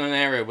was just in an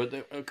area, but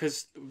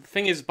because the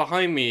thing is,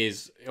 behind me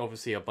is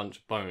obviously a bunch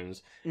of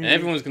bones, and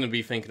everyone's gonna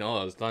be thinking,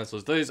 "Oh, there's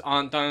dinosaurs." Those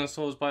aren't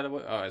dinosaurs, by the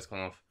way. Oh, it's gone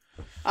off.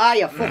 Ah,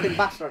 you fucking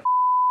bastard.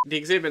 The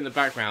exhibit in the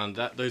background,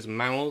 those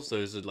mammals,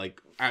 those are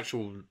like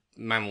actual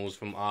mammals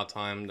from our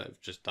time that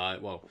have just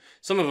died. Well,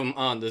 some of them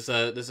aren't. There's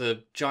a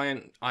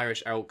giant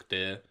Irish elk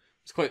deer.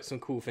 It's quite some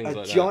cool things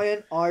like that. A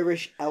giant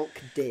Irish elk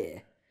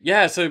deer.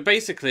 Yeah, so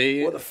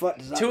basically, what the fuck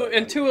does that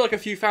until like a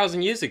few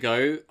thousand years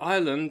ago,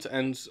 Ireland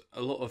and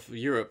a lot of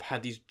Europe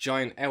had these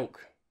giant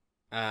elk.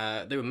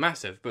 They were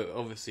massive, but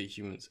obviously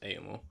humans ate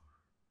them all.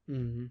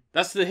 Mm-hmm.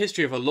 That's the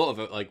history of a lot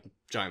of like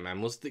giant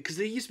mammals, because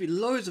there used to be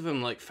loads of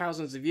them like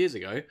thousands of years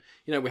ago.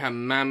 You know, we had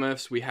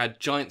mammoths, we had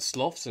giant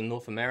sloths in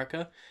North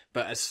America,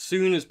 but as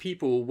soon as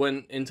people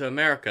went into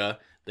America,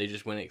 they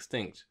just went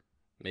extinct.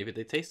 Maybe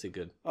they tasted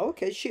good. Oh,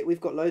 okay, shit,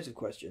 we've got loads of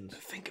questions.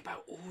 Think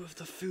about all of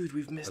the food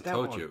we've missed out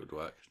on. I told you it would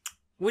work.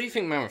 What do you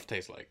think mammoth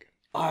tastes like?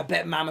 Oh, I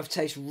bet mammoth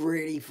tastes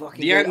really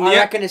fucking good. I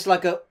reckon it's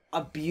like a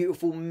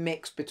beautiful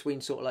mix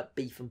between sort of like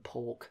beef and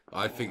pork.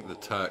 I think the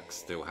Turks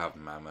still have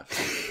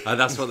mammoth.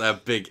 That's what their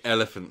big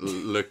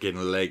elephant-looking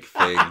leg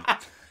thing.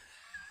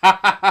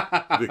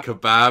 The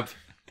kebab.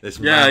 It's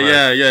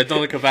yeah.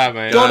 Doner kebab,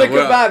 mate. Doner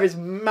kebab is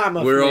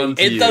mammoth. We're on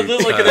to it you. Does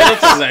look like an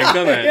elephant's leg,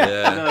 doesn't it?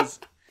 Yeah. It does.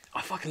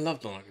 I fucking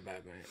love doner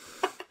kebab, mate.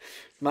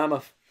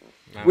 Mammoth.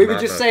 We were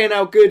just saying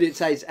how good it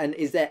tastes, and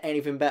is there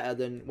anything better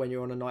than when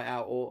you're on a night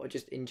out, or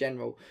just in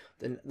general,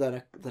 than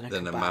a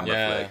mammoth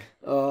leg?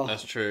 Oh,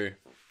 that's true.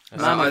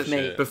 Mammoth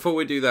meat. Before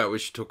we do that, we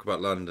should talk about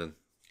London.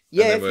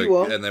 Yeah, if you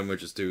want. And then we'll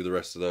just do the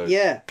rest of those.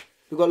 Yeah.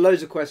 We've got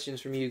loads of questions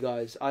from you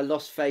guys. I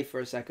lost faith for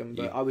a second,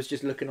 but I was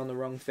just looking on the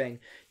wrong thing.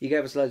 You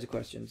gave us loads of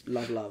questions.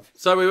 Love.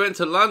 So we went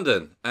to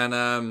London,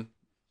 and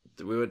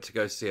we went to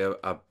go see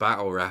a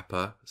battle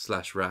rapper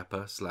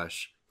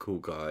 / cool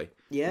guy,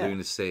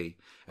 Luna Sea.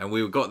 And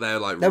we got there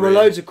like... There were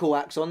loads of cool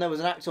acts on. There was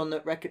an act on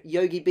that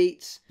Yogi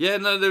Beats. Yeah,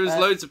 no, there was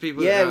loads of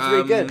people. Yeah, it was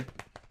really good.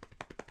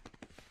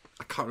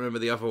 I can't remember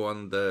the other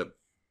one, the...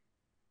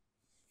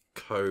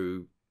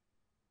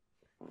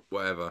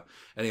 whatever.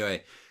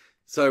 Anyway,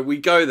 so we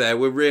go there.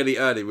 We're really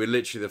early. We're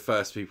literally the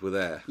first people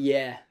there.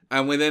 Yeah.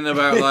 And within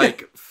about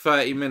like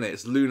 30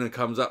 minutes, Luna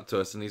comes up to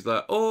us and he's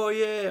like, "Oh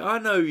yeah, I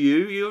know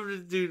you. You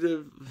do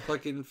the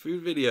fucking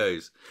food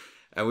videos."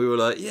 And we were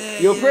like, "Yeah,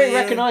 you're pretty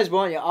recognisable,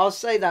 aren't you?" I'll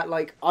say that.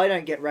 Like, I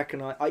don't get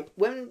recognised.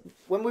 When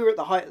we were at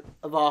the height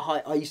of our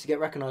height, I used to get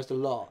recognised a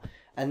lot,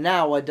 and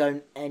now I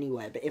don't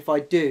anywhere. But if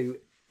I do,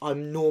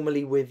 I'm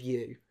normally with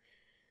you.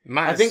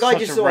 Matt, I think I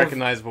just a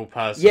recognisable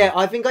person. Yeah,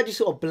 I think I just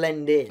sort of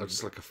blend in. I'm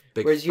just like a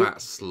big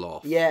fat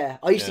sloth. Yeah,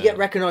 I used to get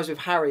recognised with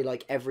Harry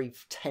like every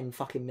 10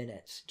 fucking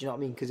minutes. Do you know what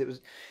I mean? Because it was,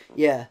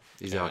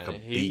 He's like a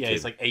beacon.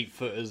 He's like 8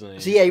 foot, isn't he?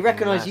 So yeah, he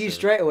recognised you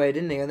straight away,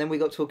 didn't he? And then we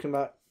got talking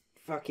about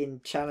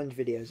fucking challenge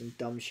videos and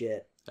dumb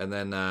shit. And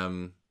then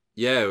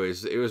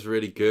it was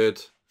really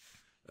good.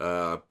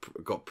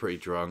 Got pretty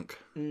drunk.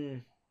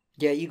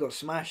 Yeah, you got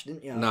smashed,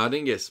 didn't you? No, I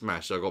didn't get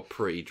smashed. I got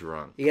pretty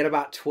drunk. You had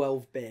about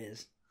 12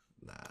 beers.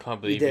 Nah. Can't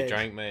believe you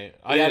drank, mate.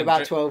 I had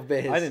about 12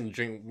 beers. I didn't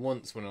drink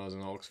once when I was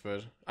in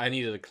Oxford. I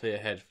needed a clear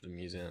head for the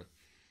museum.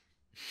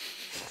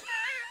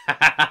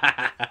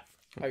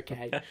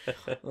 Okay.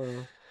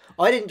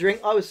 I didn't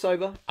drink. I was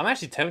sober. I'm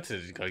actually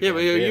tempted to go. Yeah, but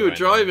you were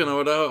driving. I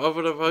would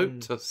have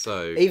hoped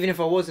so. Even if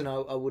I wasn't,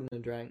 I wouldn't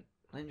have drank.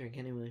 I didn't drink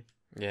anyway.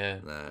 Yeah.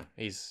 Nah.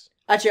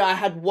 Actually, I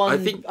had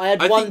one. I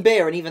had one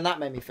beer, and even that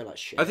made me feel like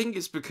shit. I think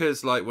it's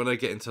because, like, when I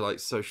get into like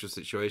social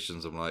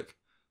situations, I'm like,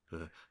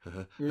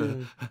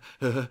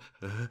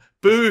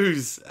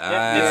 booze.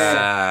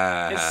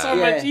 It's so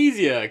much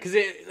easier because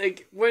it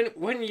like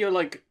when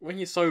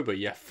you're sober,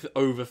 you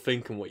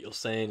overthink on what you're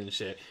saying and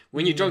shit.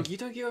 When you're drunk, you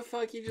don't give a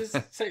fuck. You just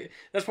say.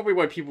 That's probably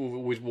why people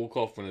always walk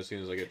off as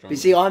soon as I get drunk. You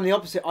see, I'm the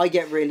opposite. I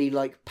get really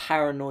like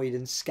paranoid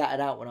and scattered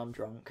out when I'm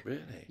drunk.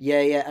 Really?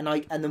 Yeah,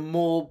 and the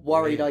more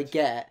worried I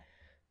get,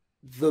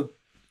 the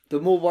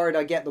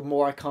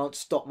more I can't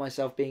stop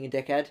myself being a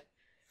dickhead.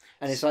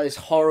 and it's like this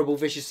horrible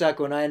vicious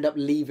circle, and I end up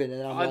leaving,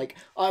 and I'm like,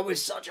 I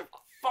was such a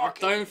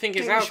fucking. I don't think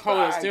it's alcohol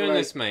that's doing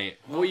this, mate.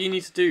 What you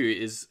need to do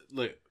is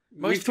look.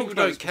 Most people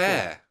don't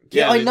care.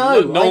 Yeah, I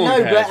know,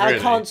 but I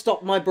can't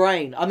stop my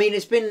brain. I mean,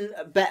 it's been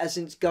better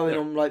since going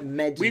on like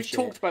meds. We've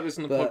talked about this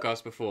on the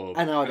podcast before.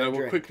 I know. I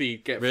will quickly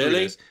get through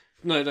this.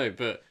 No,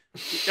 but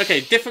okay,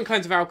 different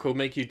kinds of alcohol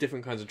make you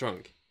different kinds of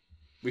drunk.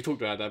 We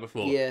talked about that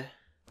before. Yeah.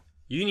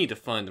 You need to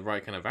find the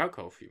right kind of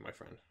alcohol for you, my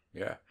friend.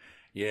 Yeah.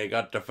 You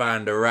got to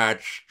find the right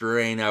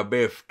strain of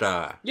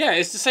Bifta. Yeah,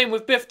 it's the same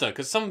with Bifta,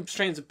 because some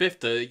strains of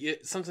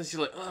Bifta, sometimes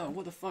you're like, oh,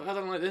 what the fuck, I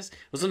don't like this.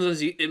 Or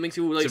sometimes it makes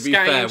you all like, to be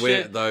fair, we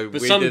did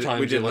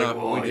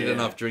like,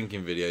 enough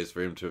drinking videos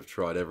for him to have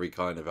tried every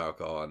kind of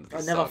alcohol under the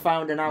sun. Never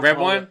found an alcohol.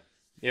 Red wine?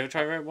 You ever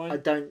tried red wine?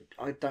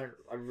 I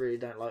really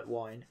don't like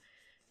wine.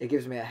 It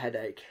gives me a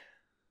headache.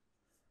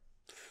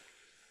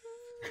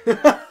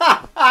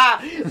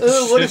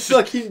 Oh, what a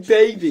fucking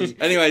baby.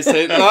 Anyway,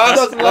 so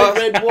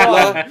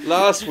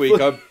last week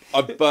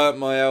I burnt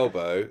my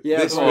elbow. Yeah,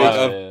 this week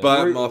I've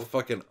burnt my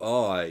fucking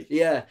eye.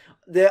 Yeah.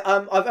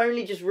 I've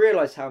only just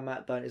realised how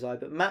Matt burnt his eye,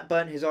 but Matt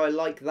burnt his eye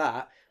like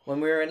that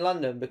when we were in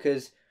London,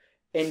 because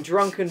in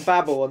drunken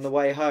babble on the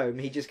way home,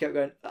 he just kept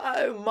going,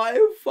 oh,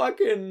 my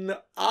fucking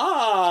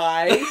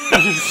eye.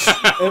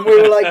 And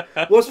we were like,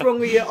 what's wrong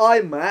with your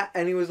eye, Matt?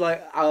 And he was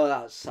like, oh,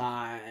 that's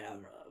fine.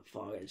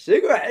 Fucking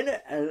cigarette in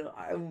it,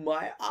 and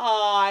my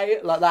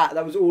eye, like that.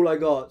 That was all I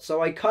got. So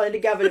I kind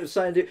of gathered it was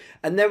something to do.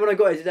 And then when I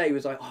got it today, he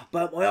was like, oh, I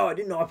burnt my eye. I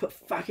didn't know I put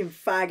fucking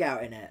fag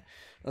out in it.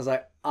 I was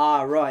like,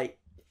 right,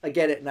 I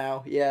get it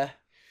now. Yeah,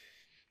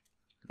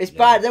 it's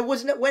bad. There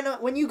wasn't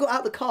when you got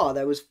out the car.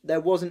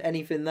 There wasn't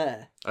anything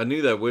there. I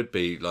knew there would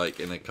be like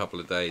in a couple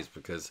of days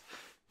because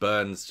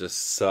burns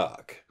just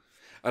suck,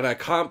 and I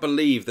can't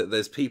believe that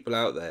there's people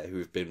out there who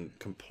have been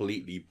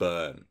completely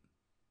burnt.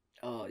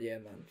 Oh yeah,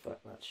 man,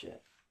 fuck that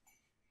shit.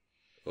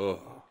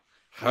 Oh,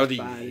 how do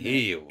you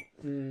heal?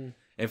 In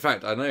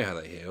fact, I know how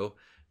they heal.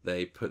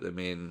 They put them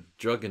in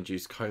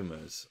drug-induced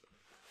comas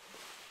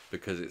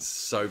because it's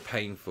so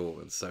painful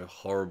and so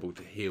horrible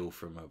to heal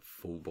from a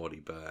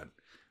full-body burn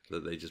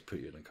that they just put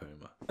you in a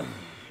coma.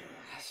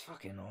 That's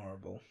fucking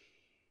horrible.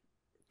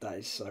 That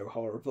is so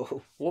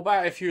horrible. What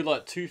about if you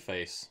like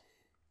Two-Face?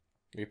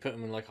 You put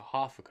them in like a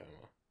half a coma.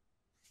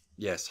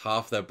 Yes,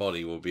 half their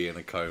body will be in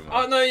a coma.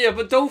 Oh, no, yeah,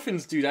 but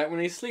dolphins do that when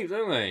they sleep,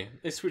 don't they?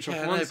 They switch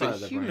off one side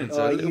of the brain. Humans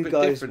are a little bit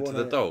different to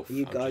the dolphin.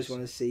 You guys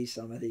want to see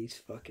some of these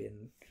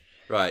fucking...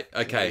 Right,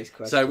 okay.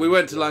 So we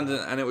went to London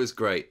and it was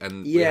great.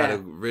 And we had a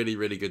really,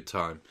 really good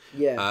time.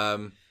 Yeah.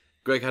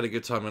 Greg had a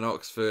good time in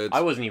Oxford.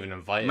 I wasn't even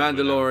invited.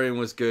 Mandalorian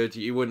was good.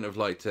 You wouldn't have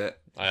liked it.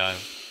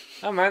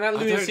 Oh man, that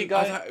lunacy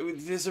guy.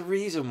 There's a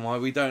reason why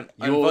we don't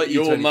invite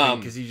you to anything,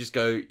 because you just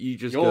go.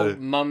 Your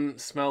mum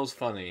smells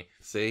funny.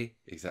 See,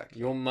 exactly.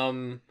 Your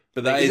mum.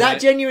 But is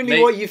that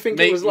genuinely what you think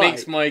it was like?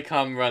 Makes my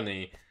cum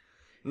runny.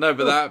 No,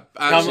 but that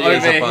actually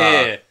come over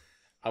here.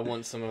 I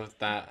want some of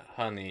that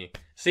honey.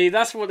 See,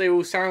 that's what they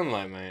all sound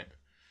like, mate.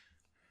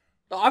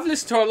 I've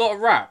listened to a lot of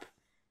rap.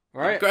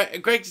 Right?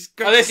 Greg's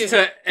I listen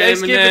to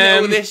Greg's giving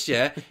it all this,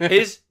 yeah.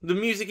 The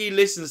music he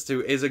listens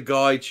to is a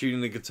guy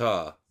tuning the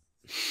guitar.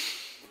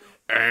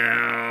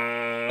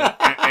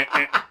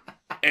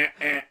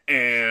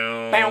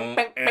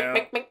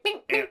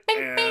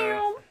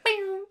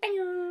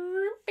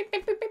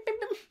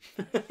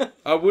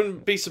 I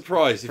wouldn't be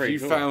surprised if you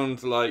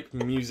found like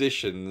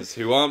musicians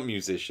who aren't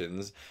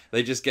musicians.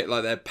 They just get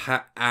like their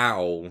pet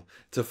owl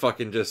to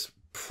fucking just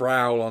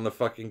prowl on the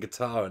fucking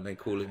guitar and they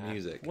call it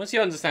music. Once you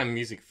understand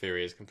music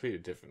theory, it's completely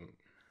different.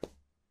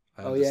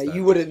 Oh yeah,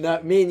 you wouldn't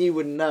know. Me and you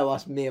wouldn't know,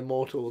 us mere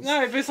mortals.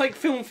 No, but it's like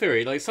film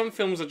theory. Like some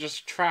films are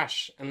just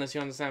trash unless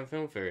you understand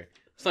film theory.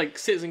 It's like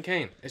Citizen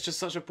Kane. It's just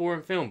such a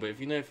boring film, but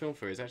if you know film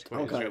theory, it's actually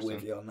quite interesting. I'm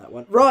with you on that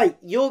one. Right,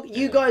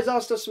 you guys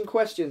asked us some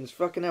questions.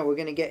 Fucking hell, we're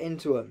gonna get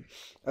into them.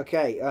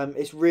 Okay,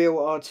 it's real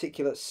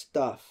articulate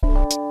stuff.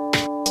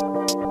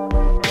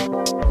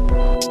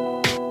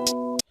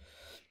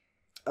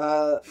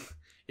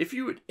 If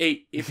you were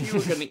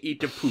gonna eat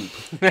the poop,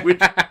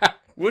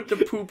 would the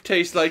poop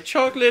taste like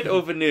chocolate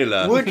or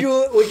vanilla? Would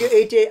you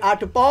eat it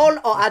at the ball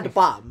or at the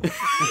bum?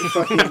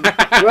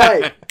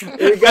 Right,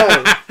 here we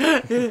go.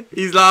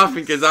 He's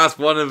laughing because that's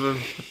one of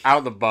them.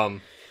 Out the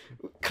bum.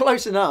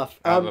 Close enough.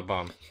 Out the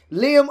bum.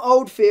 Liam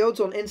Oldfields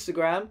on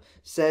Instagram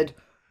said,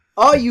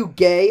 "Are you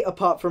gay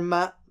apart from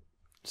Matt?"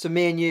 So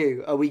me and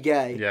you, are we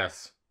gay?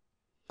 Yes.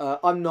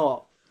 I'm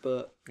not,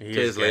 but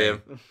cheers,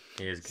 Liam.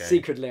 He is gay.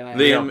 Secretly, I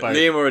am.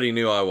 Liam already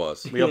knew I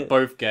was. We are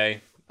both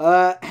gay.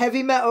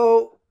 Heavy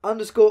Metal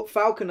 _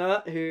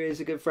 Falconer, who is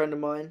a good friend of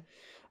mine,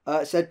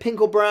 said pink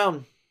or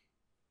brown.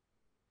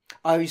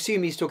 I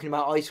assume he's talking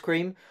about ice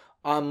cream.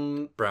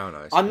 Brown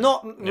ice cream. I'm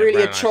not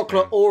really a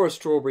chocolate or a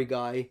strawberry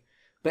guy,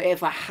 but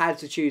if I had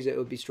to choose it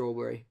would be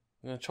strawberry.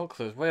 Yeah,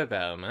 chocolate is way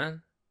better,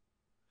 man.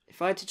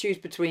 If I had to choose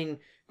between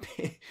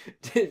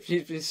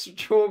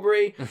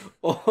strawberry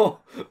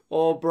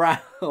or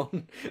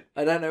brown,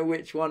 I don't know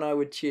which one I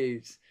would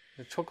choose.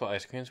 The chocolate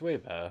ice cream is way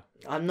better.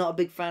 I'm not a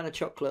big fan of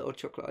chocolate or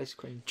chocolate ice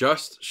cream.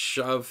 Just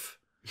shove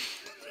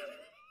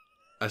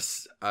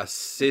a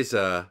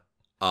scissor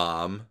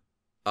arm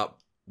up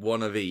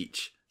one of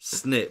each,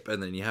 snip,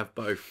 and then you have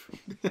both.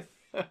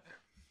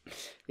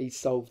 He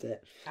solved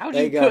it. How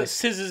do you put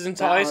scissors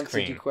into ice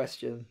cream? Your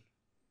question.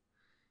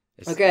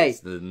 It's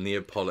the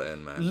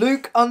Neapolitan, man.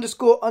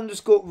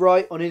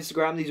 Luke__right on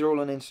Instagram. These are all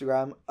on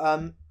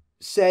Instagram.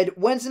 Said,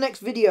 when's the next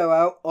video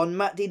out on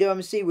Matt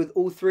DWMC with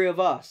all three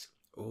of us?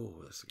 Oh,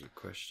 that's a good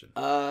question.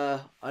 I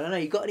don't know.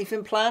 You got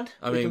anything planned?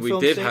 I mean, we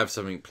did have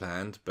something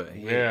planned, but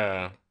he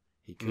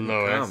couldn't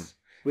come.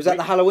 Was that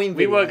the Halloween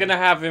video? We were gonna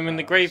have him in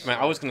the grave, man.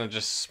 I was gonna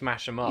just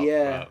smash him up.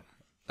 Yeah.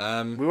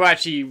 We were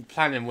actually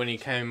planning when he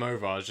came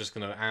over. I was just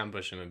gonna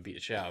ambush him and beat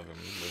the shit out of him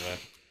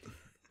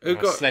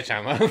with a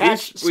sledgehammer.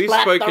 We've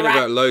spoken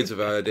about loads of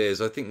ideas.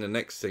 I think the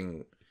next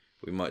thing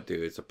we might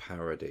do is a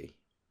parody.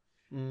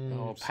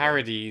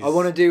 Parodies. I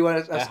want to do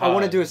I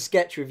want to do a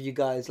sketch with you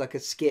guys, like a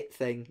skit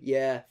thing.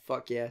 Yeah,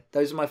 fuck yeah.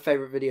 Those are my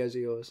favourite videos of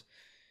yours.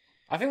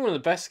 I think one of the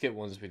best skit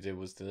ones we did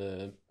was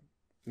the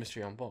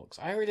Mystery Unbox.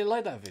 I really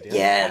liked that video.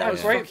 Yeah, that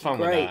was great fun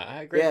with that. I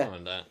had great fun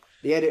with that.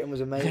 The editing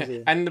was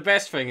amazing. And the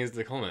best thing is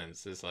the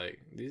comments. It's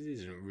like, this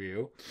isn't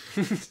real.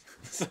 It's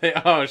like,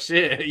 oh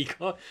shit, you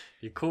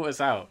caught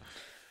us out.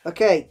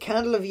 Okay,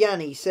 Candle of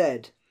Yanni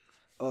said,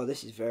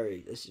 this is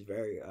very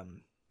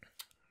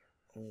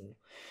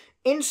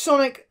in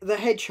Sonic the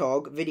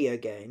Hedgehog video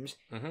games,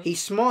 he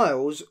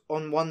smiles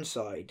on one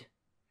side.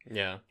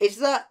 Yeah. Is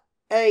that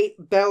a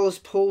Bell's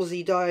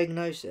palsy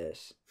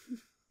diagnosis?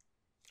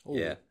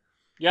 Yeah.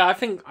 Yeah, I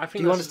think. Do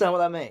you understand what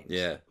that means?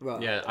 Yeah.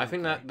 Right. Yeah, I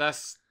think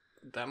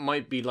that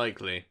might be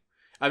likely.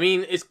 I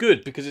mean, it's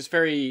good because it's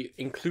very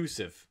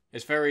inclusive.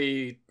 It's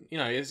very,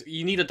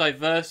 you need a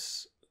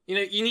diverse.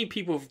 You need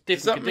people with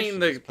different. Does that mean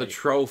the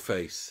troll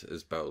face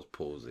is Bell's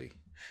palsy?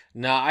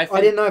 No, I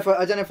don't know if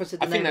I said the name of that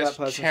person. I think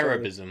that's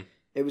cherubism. Sorry.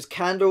 It was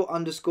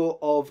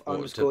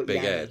Candle_of_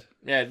 big Yanni. Ed.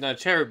 Yeah, no,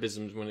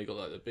 cherubism's when he got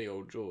like the big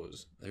old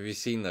jaws. Have you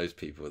seen those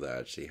people that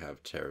actually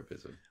have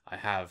cherubism? I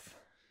have.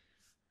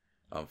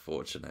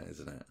 Unfortunate,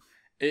 isn't it?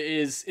 It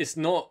is. It's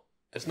not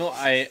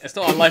a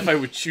life I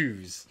would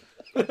choose.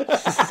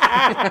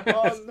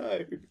 Oh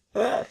no!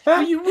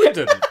 Well, you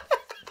wouldn't.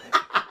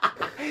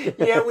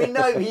 Yeah, we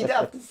know. You'd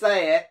have to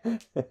say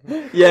it.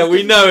 Yeah,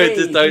 we know it.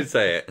 Just don't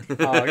say it.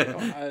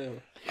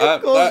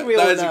 Of course we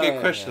all that is know a good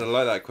question. I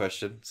like that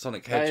question.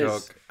 Sonic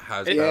Hedgehog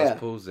has Bell's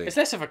palsy. It's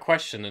less of a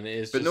question than it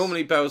is. But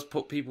normally,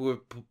 people with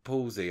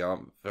palsy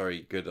aren't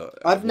very good at.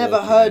 I've never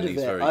heard of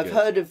it. I've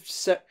heard of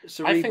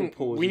cerebral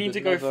palsy. We need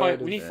to go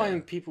find. We need to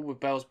find people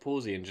with Bell's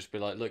palsy and just be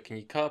like, look, can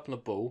you curl up on a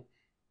ball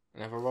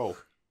and have a roll?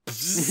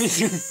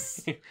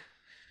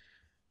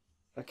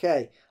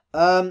 Okay.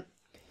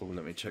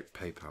 Let me check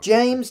PayPal.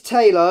 James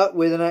Taylor,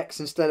 with an X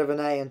instead of an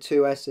A and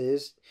two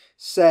S's,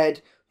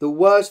 said, the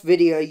worst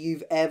video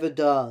you've ever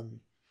done.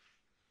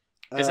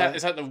 Is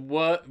that the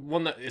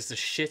one that is the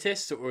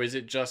shittest, or is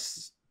it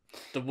just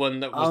the one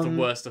that was the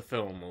worst of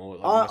film?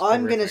 Or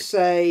I'm going to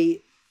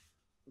say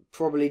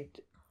probably...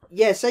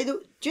 Yeah, say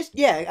that... Just,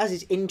 yeah, as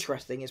it's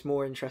interesting. It's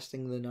more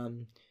interesting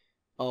than...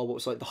 what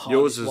was like the hardest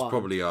Yours is one.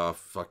 probably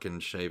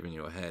fucking shaving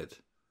your head.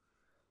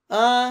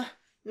 Nah.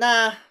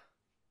 I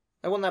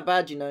wasn't that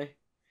bad,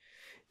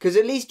 Because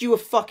at least you were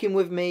fucking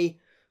with me,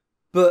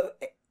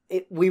 but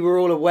we were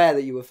all aware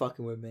that you were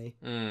fucking with me.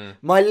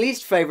 My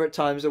least favourite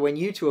times are when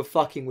you two are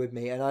fucking with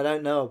me and I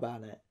don't know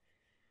about it.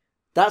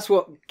 That's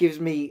what gives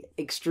me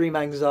extreme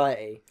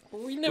anxiety.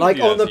 Like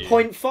on the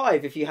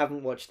 0.5, if you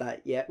haven't watched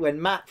that yet,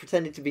 when Matt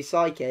pretended to be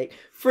psychic,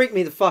 freaked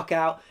me the fuck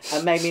out,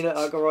 and made me look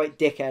like a right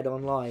dickhead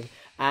online.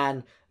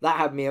 And that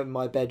had me in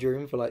my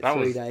bedroom for like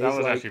 3 days. That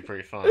was actually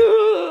pretty fun.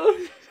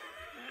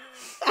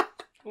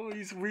 Oh,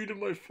 he's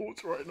reading my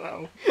thoughts right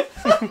now.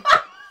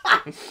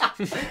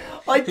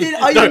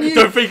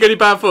 Don't think any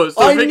bad thoughts.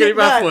 I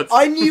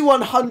knew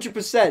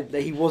 100%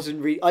 that he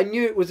wasn't I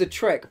knew it was a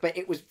trick, but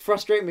it was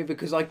frustrating me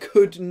because I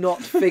could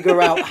not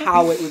figure out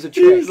how it was a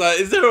trick. He was like,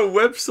 is there a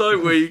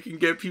website where you can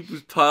get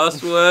people's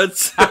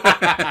passwords?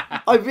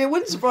 It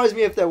wouldn't surprise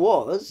me if there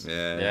was.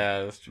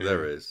 Yeah, that's true.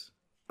 There is.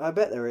 I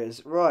bet there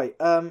is. Right.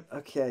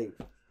 Okay.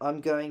 I'm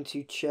going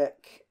to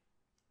check.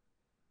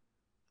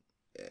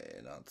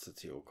 In answer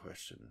to your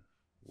question,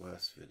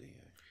 worst video.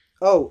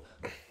 Oh.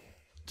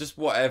 Just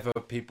whatever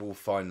people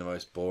find the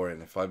most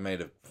boring. If I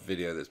made a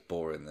video that's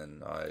boring,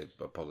 then I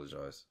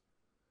apologise.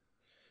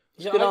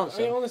 Yeah,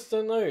 I honestly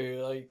don't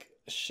know. Like,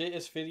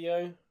 shittest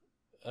video?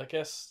 I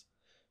guess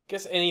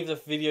any of the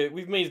video...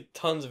 We've made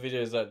tons of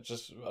videos that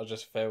are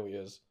just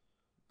failures.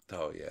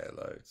 Oh, yeah,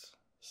 loads.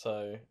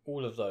 So,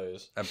 all of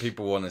those. And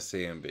people want to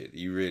see them, but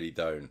you really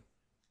don't.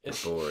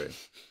 It's boring.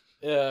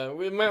 Yeah,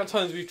 the amount of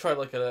times we've tried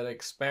like an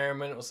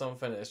experiment or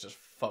something, it's just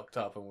fucked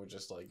up, and we're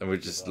just like... And we're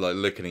just like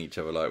looking at each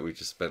other like we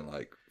just spent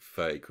like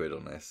 30 quid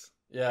on this.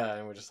 Yeah,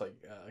 and we're just like,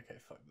 okay,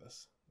 fuck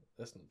this.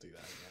 Let's not do that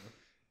again.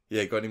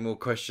 Yeah, got any more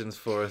questions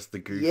for us? The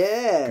goof.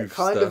 Yeah, goof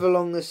kind stuff. of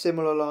along the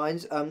similar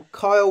lines.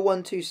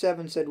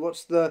 Kyle127 said,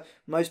 "What's the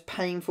most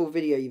painful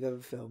video you've ever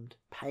filmed?"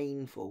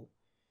 Painful.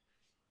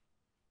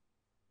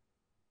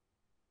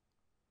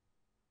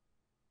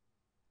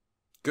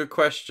 Good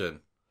question.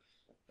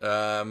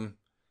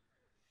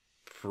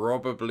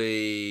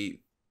 probably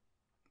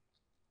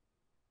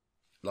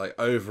like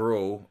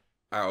overall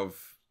out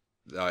of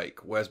like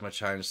Where's My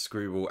Challenge,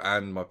 Screwball,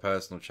 and my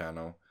personal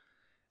channel,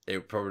 it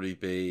would probably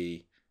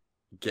be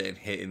getting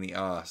hit in the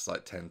arse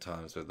like 10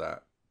 times with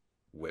that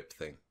whip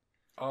thing.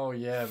 Oh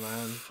yeah,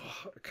 man.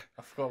 Fuck.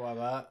 I forgot about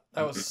that.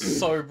 That was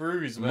so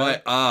bruised, man.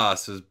 My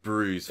ass was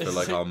bruised for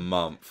like a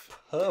month.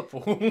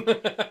 Purple.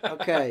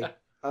 Okay.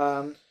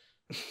 Was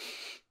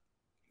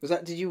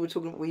that? Were you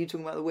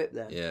talking about the whip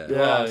then? Yeah.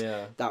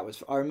 Yeah. That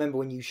was. I remember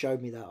when you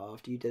showed me that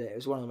after you did it. It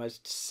was one of the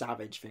most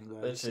savage things I've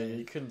ever Literally, seen.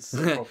 you couldn't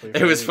sit properly.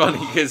 It was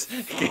funny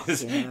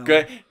because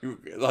Greg,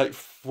 like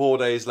 4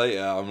 days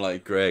later, I'm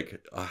like, Greg,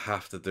 I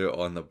have to do it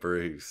on the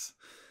bruise.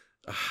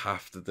 I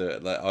have to do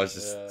it. Like I was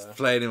just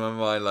playing in my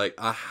mind, like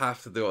I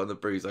have to do it on the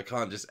bruise. I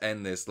can't just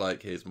end this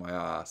like here's my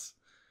ass.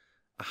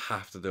 I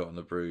have to do it on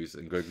the bruise.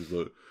 And Greg was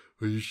like,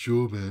 "Are you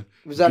sure, man?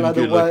 Was that like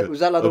the worst?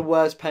 Was that like the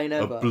worst pain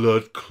ever? A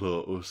blood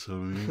clot or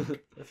something?"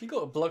 If you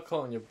got a blood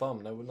clot on your bum,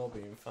 that would not be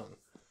even fun.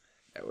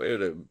 It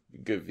would have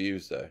good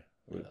views though.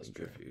 That's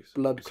good views.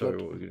 Blood Sorry,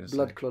 clot. what were we gonna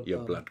blood say? clot. Yeah,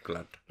 blood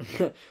clot.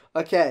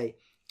 Okay.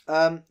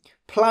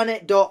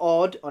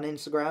 Planet.odd on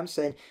Instagram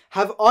saying,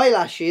 have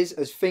eyelashes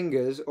as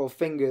fingers or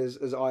fingers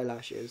as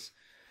eyelashes?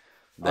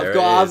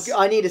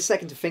 I need a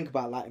second to think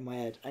about that in my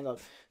head. Hang on.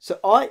 So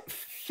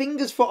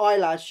fingers for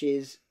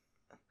eyelashes.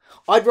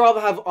 I'd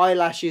rather have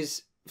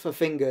eyelashes for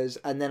fingers,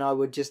 and then I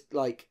would just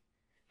like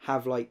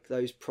have like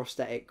those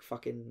prosthetic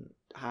fucking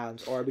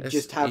hands, or I would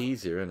just have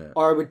easier, isn't it?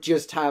 Or I would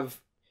just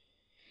have,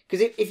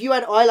 because if you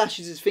had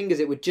eyelashes as fingers,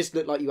 it would just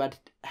look like you had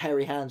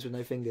hairy hands with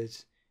no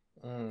fingers.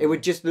 It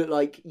would just look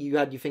like you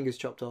had your fingers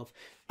chopped off.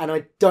 And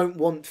I don't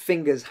want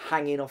fingers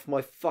hanging off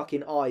my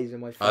fucking eyes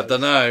and my face. I don't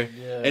know.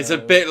 Yeah. It's a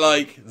bit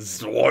like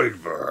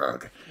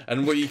Zoidberg.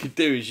 And what you could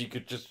do is you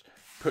could just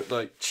put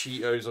like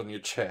Cheetos on your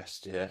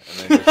chest, yeah?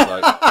 And then just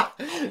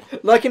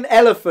like... like an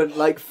elephant,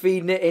 like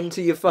feeding it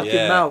into your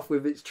fucking mouth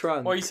with its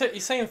trunk. Well,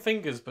 you're saying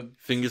fingers, but...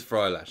 Fingers for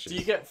eyelashes. Do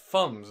you get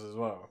thumbs as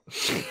well?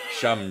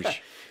 Shums.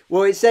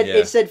 Well, it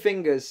said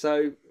fingers,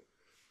 so...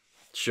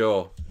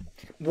 Sure.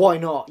 Why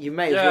not? You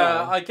may as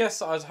well. Yeah, I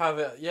guess I'd have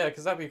it. Yeah,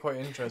 because that'd be quite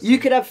interesting. You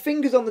could have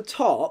fingers on the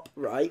top,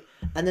 right?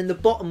 And then the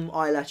bottom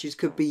eyelashes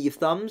could be your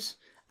thumbs.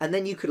 And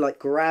then you could, like,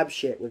 grab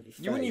shit with your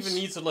face. You wouldn't even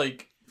need to,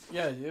 like...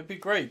 Yeah, it'd be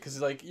great,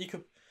 because, like, you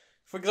could...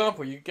 For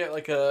example, you get,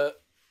 like, a...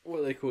 What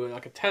do they call it?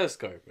 Like a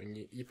telescope. And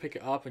you pick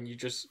it up and you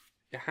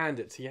hand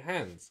it to your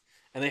hands.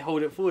 And they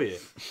hold it for you.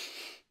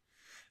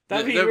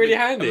 That'd be really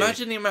handy.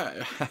 Imagine the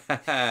amount...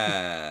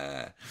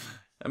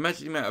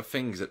 Imagine the amount of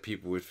things that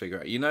people would figure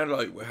out. You know,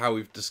 like how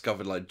we've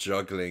discovered like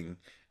juggling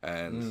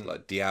and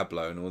like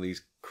Diablo and all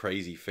these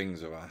crazy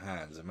things with our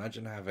hands.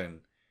 Imagine having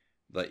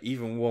like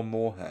even one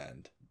more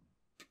hand.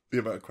 The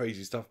amount of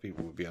crazy stuff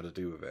people would be able to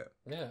do with it.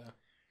 Yeah.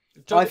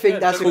 I think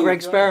that's a great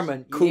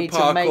experiment. Cool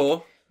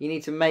parkour. You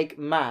need to make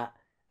Matt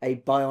a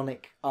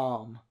bionic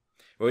arm.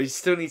 Well, he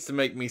still needs to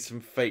make me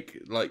some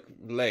fake like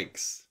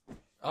legs.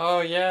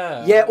 Oh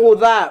yeah. Yeah, or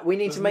that. We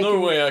need to make.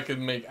 No way I could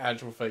make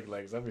actual fake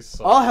legs. That'd be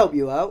so. I'll help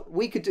you out.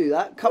 We could do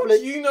that. What do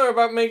you know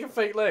about making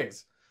fake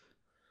legs?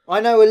 I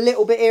know a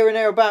little bit here and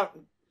there about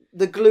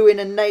the gluing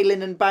and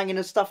nailing and banging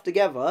of stuff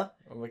together.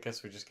 Well, I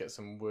guess we just get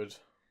some wood.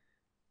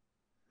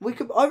 We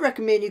could. I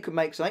reckon me and you could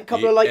make something.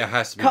 It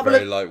has to be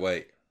very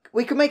lightweight.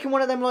 We could make them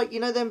one of them like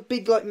them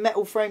big like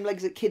metal frame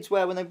legs that kids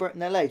wear when they break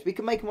their legs. We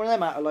could make them one of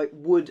them out of like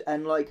wood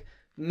and like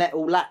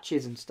metal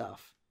latches and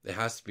stuff. It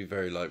has to be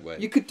very lightweight.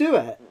 You could do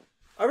it.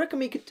 I reckon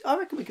we could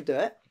do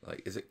it.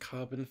 Like, is it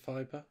carbon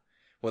fibre?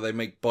 Well, they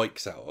make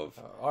bikes out of.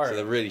 So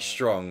they're really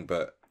strong,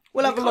 but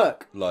we'll have a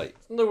look. Light.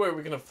 There's no way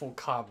we can afford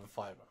carbon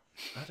fibre.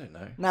 I don't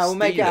know. No, we'll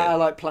make it out of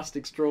like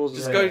plastic straws.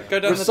 Just go down the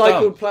dump.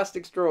 Recycled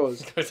plastic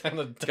straws. Go down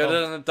the dump. Go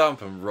down the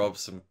dump and rob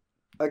some.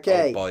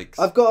 Okay, bikes.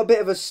 I've got a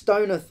bit of a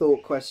stoner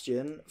thought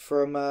question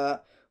from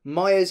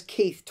Myers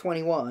Keith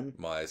 21.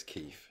 Myers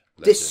Keith.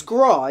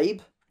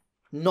 Describe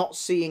not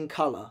seeing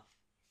colour.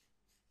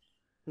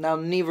 Now,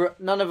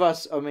 none of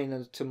us, I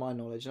mean, to my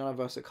knowledge, none of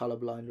us are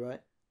colourblind,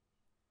 right?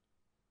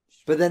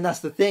 But then that's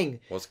the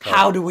thing. What's colour?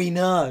 How do we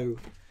know?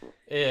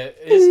 Yeah,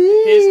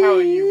 here's how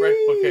you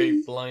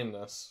replicate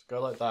blindness.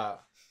 Go like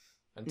that,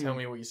 and tell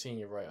me what you see in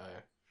your right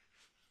eye.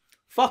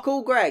 Fuck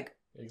all, Greg.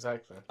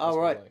 Exactly. All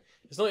right.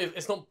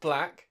 It's not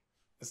black.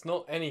 It's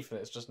not anything.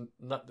 It's just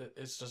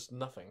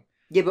nothing.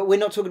 Yeah, but we're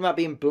not talking about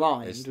being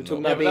blind. We're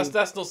talking about being.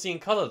 That's not seeing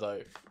colour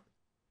though.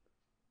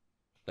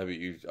 No, but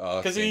you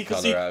are seeing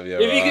colour out of your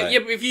eye.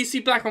 If you see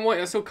black and white,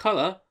 that's still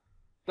colour.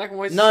 Black and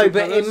white. No,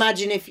 but colours.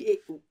 Imagine if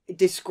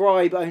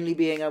describe only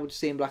being able to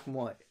see in black and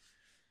white.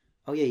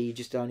 Oh yeah, you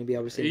just only be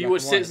able to see. You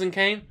watch Citizen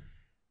Kane?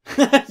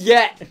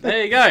 Yeah.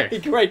 There you go.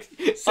 Great.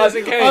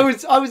 Citizen Kane.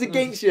 I was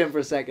against you for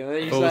a second. And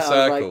then Full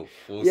circle.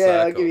 Full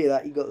circle. I'll give you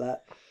that. You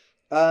got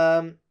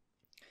that.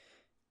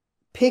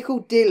 Pickle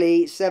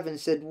Dilly 7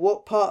 said,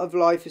 "What part of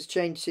life has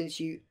changed since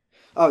you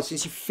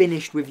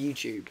finished with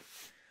YouTube?"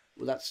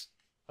 Well, that's.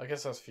 I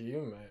guess that's for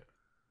you, mate.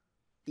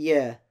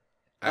 Yeah.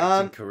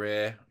 Acting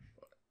career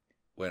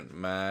went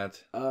mad.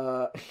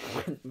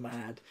 Went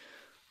mad.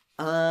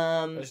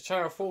 It's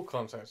Channel 4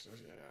 content.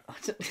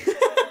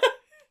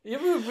 Yeah,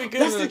 we would be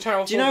good in the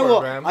Channel 4 Do you know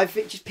program. what? I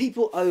think just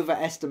people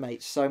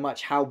overestimate so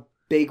much how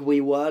big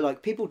we were.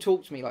 Like, people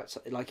talk to me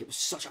like it was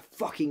such a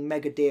fucking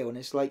mega deal, and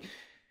it's like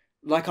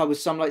I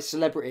was some like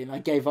celebrity and I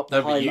gave up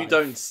the high life. No, but you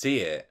don't see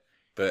it,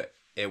 but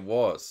it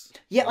was.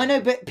 Yeah, I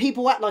know, but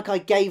people act like I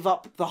gave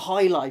up the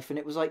high life, and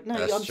it was like, no,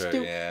 That's I'm true,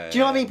 still. yeah, do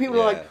you know what I mean?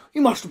 People are like,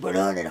 you must have been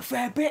earning a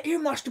fair bit.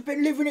 You must have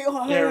been living it.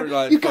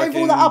 Like, you gave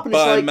all that up, and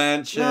it's like,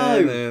 mansion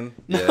no,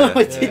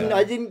 I didn't.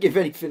 I didn't give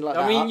anything like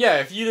that. I mean, up. yeah,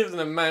 if you lived in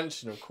a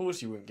mansion, of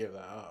course you wouldn't give that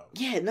up.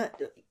 Yeah, no,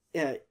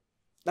 yeah,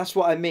 that's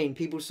what I mean.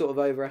 People sort of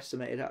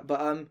overestimated that, but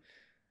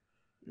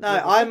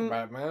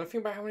no,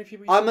 Think about how many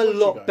people. I'm a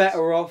lot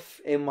better off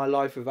in my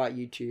life without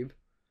YouTube.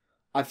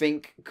 I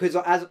think because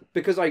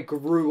I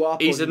grew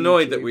up. He's on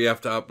annoyed YouTube. that we have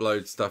to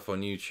upload stuff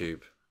on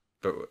YouTube,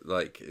 but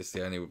like it's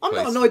the only. I'm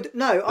not annoyed.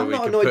 No, I'm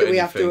not annoyed that we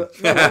have to.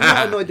 No, I'm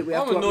not annoyed that we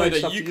have to. I'm annoyed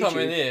upload that you to come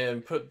YouTube. in here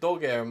and put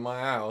dog hair in my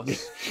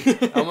house.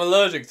 I'm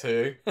allergic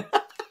to.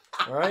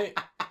 Right.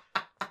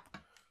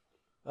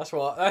 That's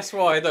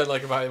why I don't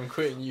like about him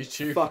quitting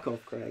YouTube. Fuck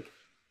off, Craig.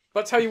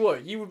 But tell you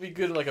what, you would be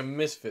good in like a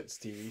Misfits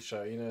TV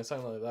show, you know,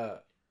 something like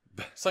that.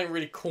 Something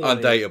really corny.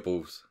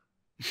 Undateables.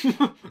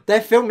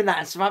 They're filming that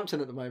in Southampton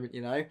at the moment,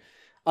 you know.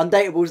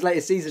 Undateable's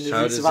latest season is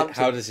in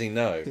Southampton. How does he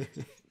know?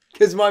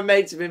 Because my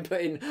mates have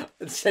been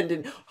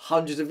sending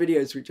hundreds of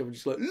videos to each other,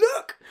 just like,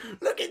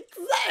 look at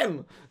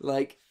them!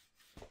 Like,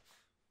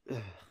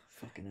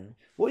 fucking hell.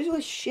 What is all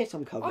this shit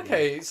I'm covering?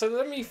 Okay, so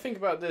let me think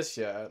about this,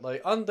 yeah.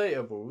 Like,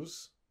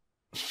 Undateables...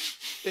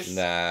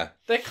 Nah.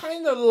 They're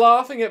kind of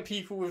laughing at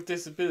people with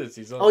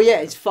disabilities, aren't Oh yeah,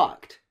 they? it's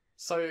fucked.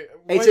 So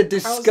it's a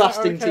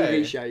disgusting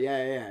okay? TV show.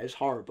 Yeah, it's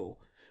horrible.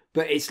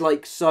 But it's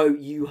like,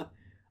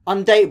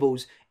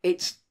 Undateables,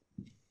 it's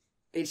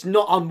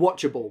not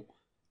unwatchable.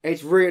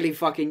 It's really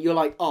fucking, you're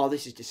like, oh,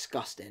 this is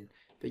disgusting.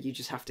 But you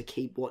just have to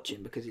keep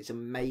watching because it's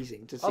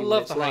amazing to see. I'd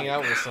love to hang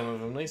out with some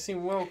of them. They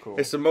seem well cool.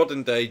 It's a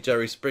modern day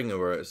Jerry Springer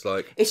where it's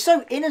like... It's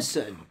so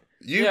innocent.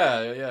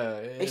 Yeah.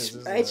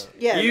 Isn't it?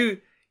 Yeah.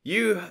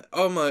 You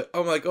oh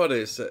my god,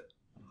 it's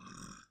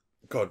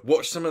God,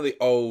 watch some of the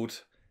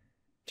old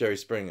Jerry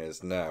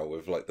Springers now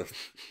with like the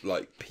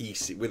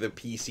PC with a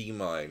PC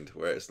mind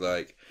where it's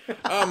like,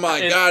 oh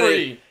my god,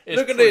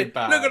 look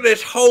at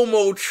this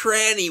homo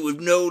tranny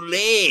with no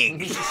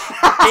legs.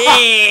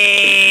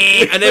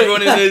 And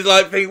everyone is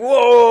like thinking,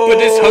 whoa. But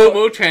this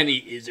homo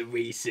tranny is a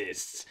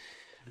racist.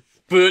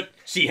 But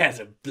she has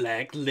a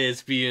black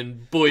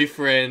lesbian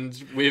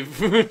boyfriend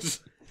with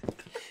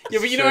yeah,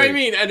 but you know what I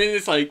mean? And then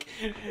it's like,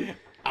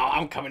 oh,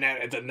 I'm coming out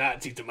as a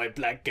Nazi to my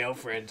black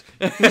girlfriend.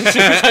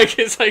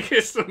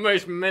 It's the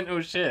most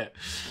mental shit.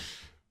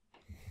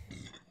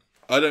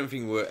 I don't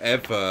think we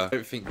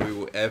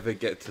will ever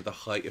get to the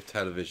height of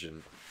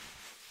television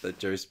that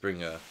Jerry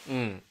Springer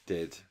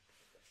did.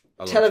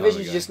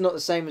 Television's just not the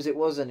same as it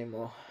was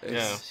anymore.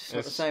 It's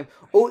not the same.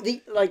 Or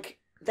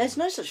there's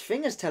no such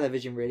thing as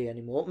television really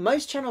anymore.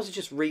 Most channels are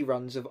just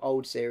reruns of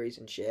old series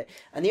and shit.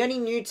 And the only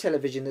new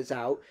television that's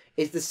out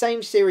is the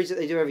same series that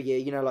they do every year.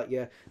 You know, like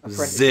your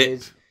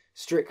Apprentices,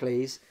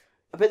 Strictly's.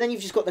 But then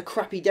you've just got the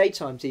crappy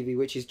daytime TV,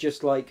 which is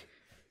just like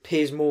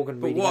Piers Morgan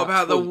reading out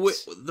tweets. But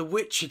what about the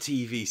Witcher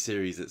TV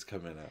series that's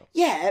coming out?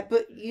 Yeah,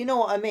 but you know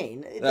what I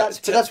mean.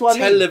 That's what I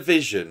mean.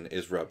 Television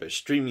is rubbish.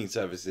 Streaming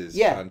services,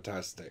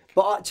 fantastic.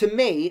 But to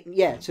me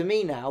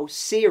now,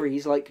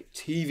 series like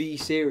TV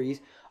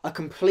series are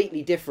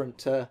completely different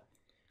to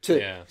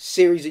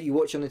series that you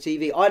watch on the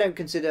TV. I don't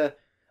consider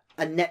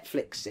a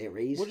Netflix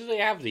series. What do they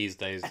have these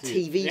days? A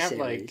TV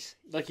series.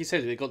 Like you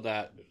said, they got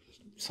that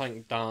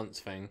something dance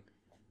thing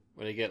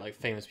where they get like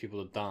famous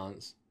people to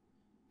dance.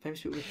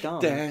 Famous people to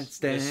dance.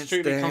 Dance.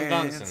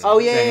 Oh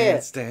yeah.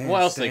 Dance,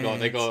 what else they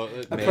got? They got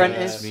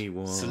Apprentice,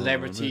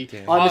 Celebrity.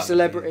 I'm a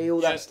Celebrity.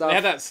 All that stuff. They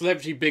had that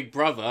Celebrity Big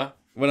Brother.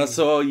 When I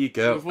saw you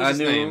go, I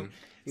knew. Name?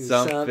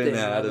 Something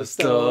out of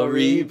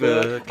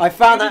storybook. I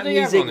found that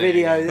music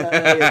video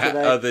earlier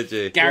today. Oh, did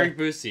you? Gary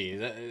Busey,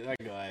 that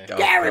guy.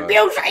 Gary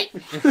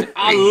Busey.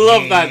 I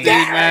love that dude,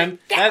 man.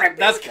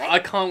 I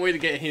can't wait to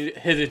get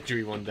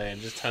Hereditary one day and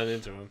just turn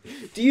into him.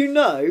 Do you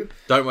know?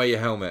 Don't wear your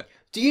helmet.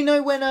 Do you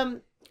know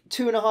when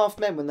 2.5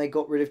 Men, when they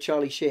got rid of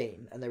Charlie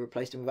Sheen and they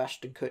replaced him with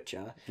Ashton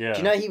Kutcher? Yeah. Do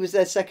you know he was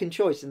their second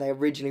choice and they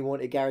originally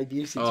wanted Gary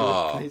Busey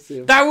to replace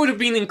him? That would have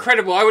been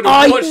incredible. I would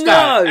have watched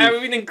that. That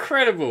would have been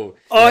incredible.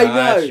 I know.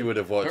 I actually would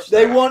have watched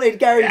They that. wanted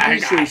Gary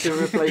Busey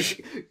to replace...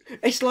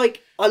 It's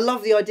like, I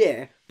love the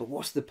idea, but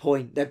what's the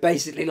point? They're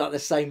basically like the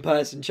same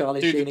person,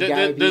 Charlie Sheen and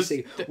Gary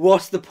Busey.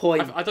 What's the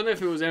point? I don't know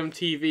if it was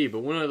MTV, but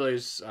one of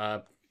those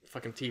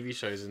fucking TV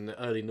shows in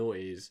the early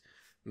noughties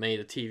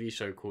made a TV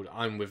show called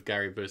I'm with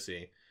Gary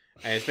Busey.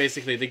 And it's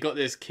basically, they got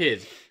this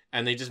kid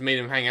and they just made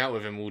him hang out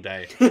with him all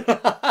day.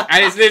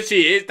 And it's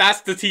literally,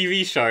 that's the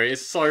TV show.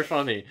 It's so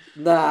funny.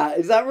 Nah,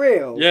 is that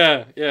real?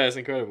 Yeah, it's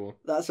incredible.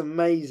 That's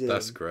amazing.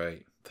 That's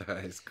great.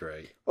 That is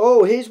great.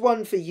 Oh, here's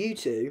one for you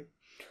two.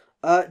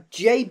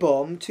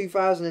 J-Bomb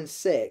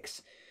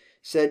 2006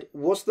 said,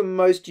 what's the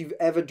most you've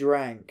ever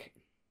drank?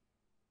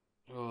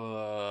 You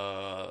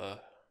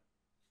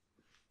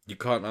You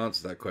can't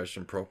answer that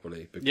question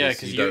properly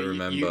because you don't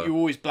remember. You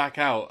always black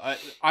out.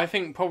 I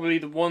think probably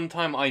the one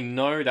time I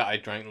know that I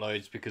drank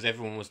loads because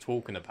everyone was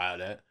talking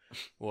about it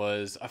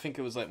was, I think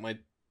it was like my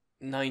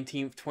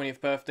 19th, 20th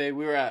birthday.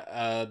 We were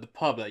at the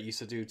pub that used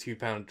to do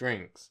 £2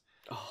 drinks.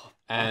 Oh,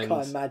 and I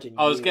can't imagine.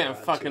 I was getting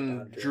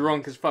fucking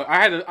drunk as fuck.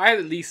 I had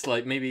at least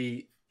like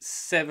maybe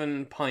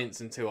 7 pints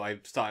until I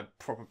started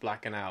proper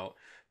blacking out.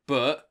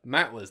 But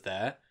Matt was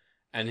there.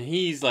 And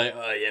he's like,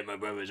 oh yeah, my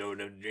brother's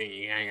old enough to drink.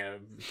 You hang out at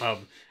a pub,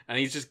 and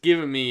he's just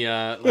giving me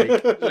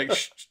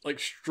like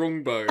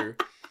Strongbow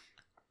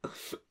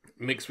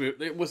mixed with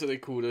what's it they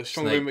called a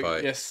Strongbow?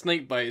 Yeah,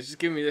 snake bite. It's just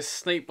giving me this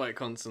snake bite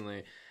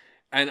constantly,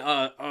 and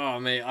oh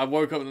mate, I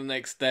woke up the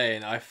next day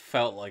and I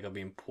felt like I'd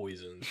been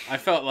poisoned. I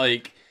felt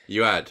like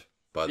you had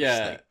by the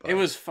snake bite. It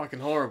was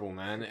fucking horrible,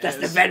 man. That's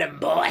the venom,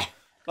 boy.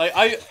 Like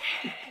I.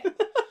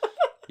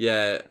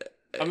 Yeah.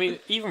 I mean,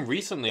 even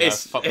recently, I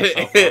fucked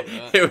myself up.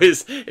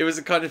 It was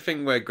the kind of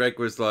thing where Greg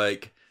was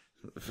like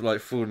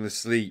falling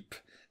asleep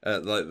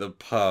at like the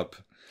pub,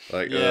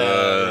 like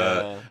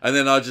yeah. And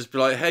then I'd just be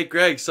like, "Hey,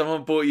 Greg,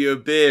 someone bought you a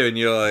beer," and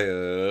you're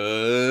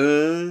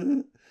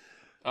like,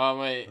 Oh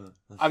mate,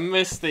 I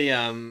missed the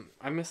I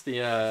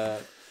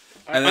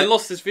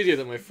lost this video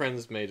that my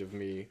friends made of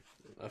me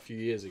a few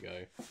years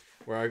ago,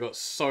 where I got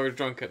so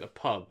drunk at the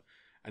pub.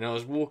 And I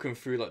was walking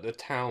through like the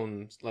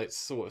town, like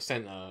sort of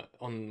centre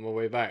on my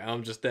way back, and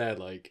I'm just there,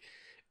 like,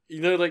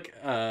 like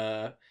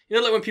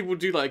when people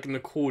do like an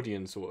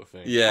accordion sort of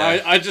thing. Yeah.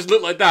 I just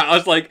looked like that. I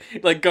was like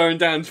going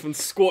down from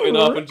squatting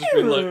up and just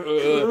being like,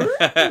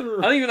 I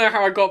don't even know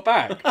how I got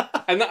back,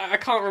 and I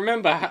can't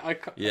remember. I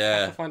have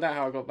to find out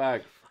how I got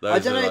back. I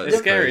don't know. It's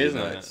scary,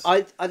 isn't it?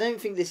 I don't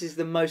think this is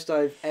the most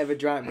I've ever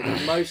drank,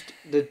 but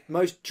the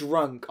most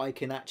drunk I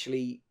can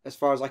actually, as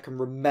far as I can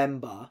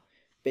remember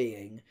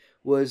being,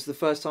 was the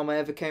first time I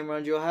ever came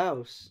around your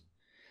house,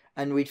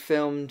 and we'd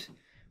filmed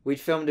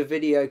a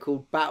video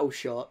called Battle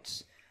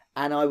Shots,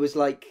 and I was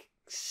like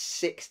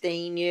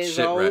 16 years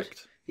old.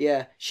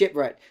 Yeah,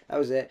 Shipwrecked. That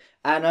was it.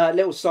 And a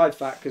little side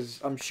fact,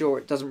 because I'm sure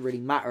it doesn't really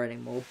matter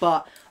anymore.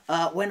 But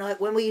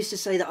when we used to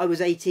say that I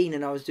was 18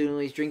 and I was doing all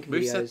these drinking videos,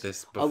 we've said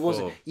this before. I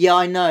wasn't. Yeah,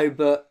 I know,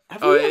 but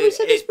have we ever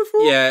said this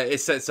before? Yeah, it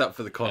sets up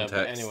for the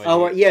context. Anyway,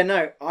 oh, right, yeah,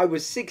 no, I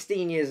was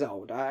 16 years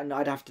old, and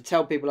I'd have to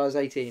tell people I was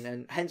 18,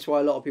 and hence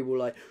why a lot of people were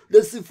like,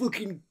 "That's the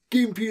fucking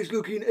gimpiest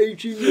looking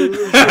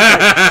 18-year-old."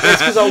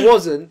 That's because I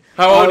wasn't.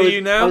 How old are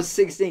you now? I was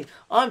 16.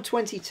 I'm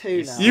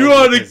 22 now. You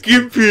are the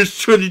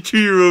gimpiest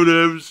 22-year-old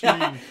I've ever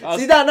seen.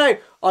 See that? No,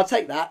 I'll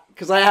take that,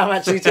 because I am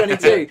actually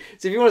 22.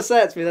 So if you want to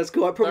say it to me, that's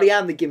cool. I probably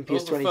am the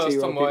gimpiest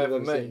 22-year-old I ever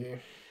met you.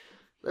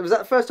 Was that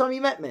the first time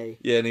you met me?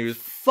 Yeah, and he was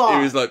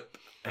like,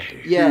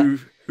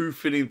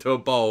 hoofing into a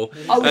bowl.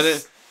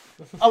 I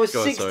was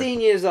 16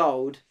 years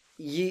old.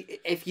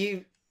 If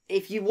you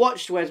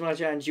watched Where's My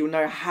Challenge, you'll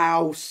know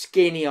how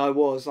skinny I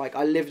was. Like,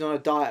 I lived on a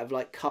diet of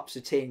like cups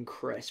of tea and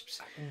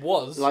crisps.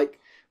 Like,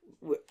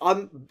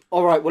 I'm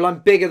all right. Well, I'm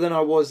bigger than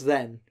I was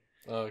then.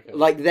 Oh, okay.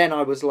 Like then,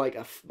 I was like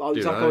I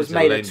was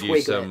made of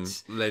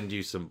twiglets. Lend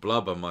you some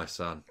blubber, my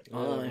son.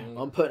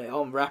 I'm putting it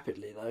on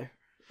rapidly though.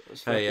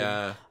 Hey,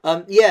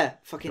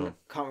 fucking can't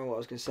remember what I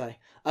was gonna say.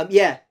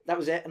 Yeah, that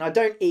was it. And I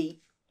don't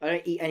eat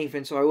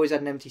anything, so I always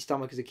had an empty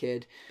stomach as a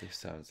kid. This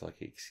sounds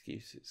like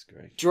excuses,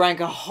 Greg. Drank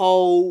a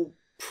whole,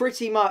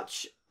 pretty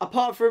much,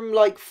 apart from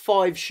like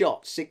 5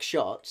 shots, 6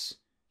 shots,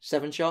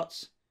 7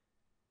 shots.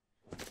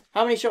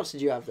 How many shots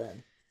did you have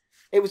then?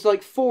 It was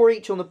like 4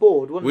 each on the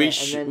board,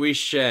 wasn't it? We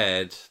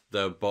shared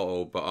the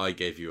bottle, but I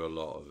gave you a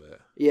lot of it.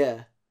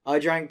 Yeah, I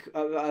drank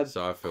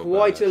so I feel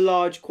quite bad. a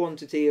large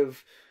quantity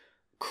of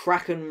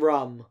Kraken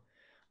rum,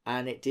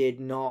 and it did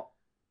not.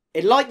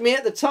 It liked me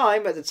at the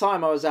time. At the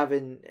time, I was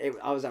having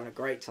a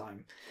great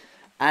time,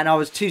 and I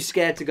was too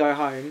scared to go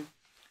home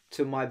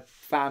to my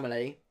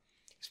family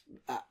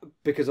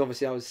because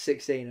obviously I was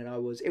 16 and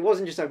it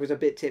wasn't just I was a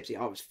bit tipsy.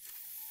 I was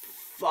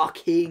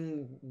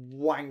fucking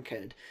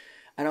wankered.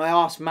 And I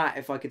asked Matt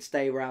if I could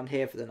stay around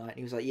here for the night. And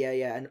he was like,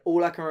 yeah. And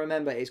all I can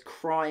remember is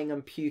crying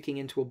and puking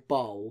into a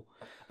bowl,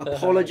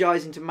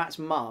 apologising to Matt's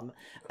mum,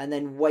 and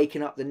then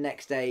waking up the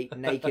next day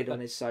naked on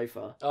his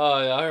sofa.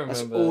 Oh, yeah, I remember.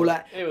 That's all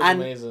it was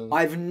amazing.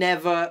 I've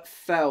never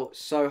felt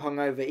so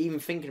hungover. Even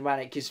thinking about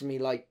it gives me,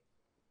 like,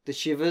 the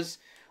shivers.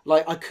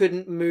 Like, I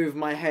couldn't move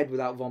my head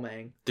without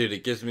vomiting. Dude,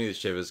 it gives me the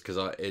shivers because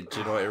do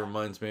you know what it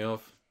reminds me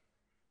of?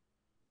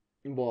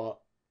 What?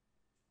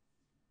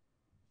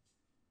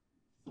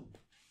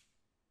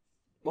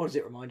 What does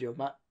it remind you of,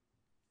 Matt?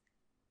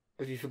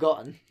 Have you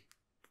forgotten?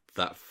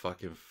 That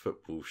fucking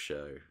football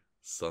show.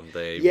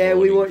 Sunday Yeah,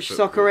 we watched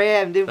football. Soccer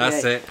AM, didn't we?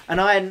 That's it.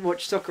 And I hadn't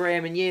watched Soccer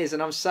AM in years,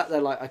 and I'm sat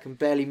there like I can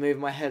barely move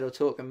my head or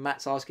talk, and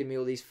Matt's asking me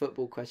all these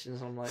football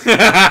questions, and I'm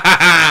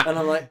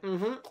like...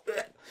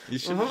 You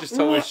should have just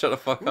told me to shut the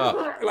fuck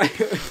up. Like,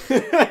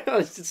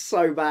 it's just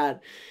so bad.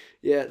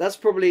 Yeah, that's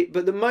probably...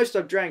 But the most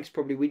I've drank is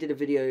probably... We did a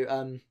video...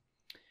 do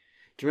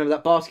you remember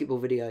that basketball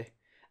video?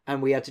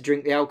 And we had to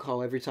drink the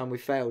alcohol every time we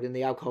failed, and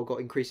the alcohol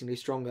got increasingly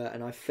stronger,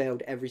 and I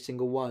failed every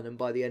single one, and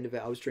by the end of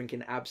it I was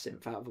drinking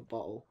absinthe out of a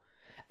bottle.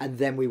 and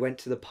then we went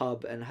to the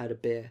pub and had a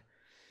beer.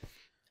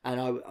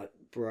 And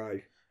bro,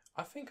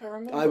 I think I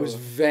remember. I was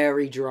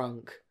very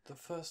drunk. The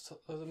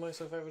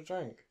most I've ever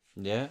drank.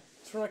 Yeah.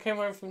 It's when I came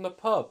home from the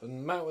pub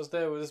and Matt was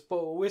there with this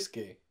bottle of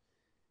whiskey.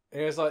 And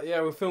he was like,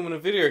 "Yeah, we're filming a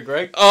video,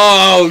 Greg."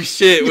 Oh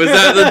shit! Was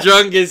that the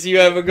drunkest you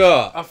ever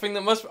got? I think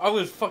I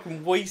was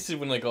fucking wasted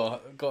when I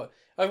got.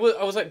 I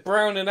was like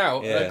browning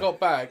out, and I got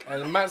back,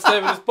 and Matt's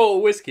there with this bottle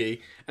of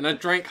whiskey, and I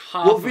drank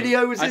half. What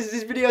video was this? Is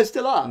this video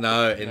still up?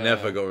 No, it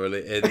never got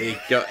really. It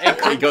got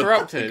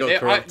corrupted. It got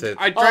corrupted.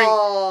 I drank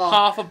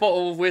half a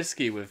bottle of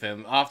whiskey with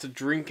him after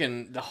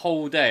drinking the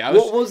whole day.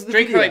 What was the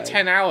drinking video? For like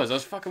 10 hours. I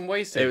was fucking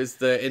wasted. It was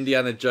the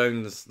Indiana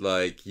Jones,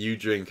 like, you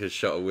drink a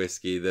shot of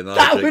whiskey, then I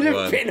that drink one. That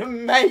would have been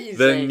amazing.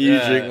 Then you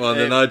drink one,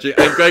 then I drink.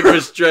 And Greg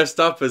was dressed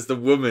up as the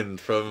woman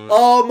from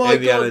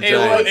Indiana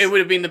Jones. It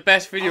would have been the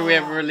best video we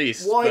ever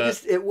released. Why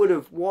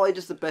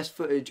does the best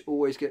footage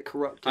always get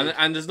corrupted?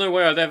 And there's no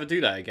way I'd ever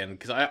do that again,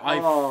 because I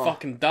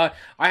fucking died.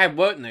 I had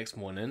work next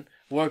morning.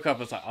 Woke up, I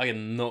was like,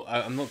 I'm not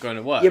going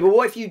to work. Yeah, but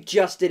what if you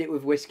just did it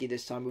with whiskey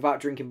this time, without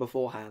drinking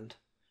beforehand?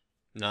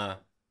 Nah.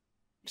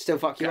 Still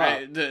fuck you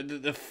up?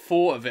 The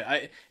thought of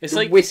it, it's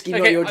like whiskey,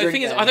 not your drink. The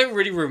thing is, I don't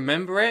really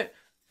remember it,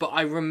 but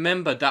I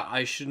remember that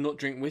I should not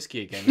drink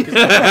whiskey again.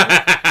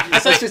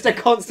 It's just a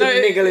constant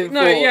niggling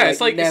thought. Yeah,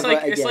 it's like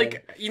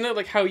you know,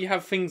 like how you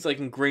have things like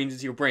ingrained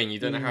into your brain. You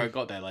don't know how it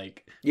got there.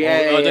 Like,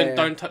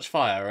 don't touch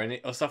fire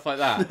or stuff like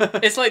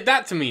that. It's like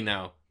that to me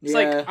now. It's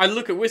like I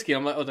look at whiskey and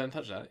I'm like, oh, don't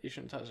touch that. You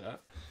shouldn't touch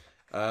that.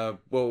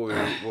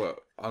 Well,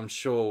 I'm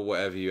sure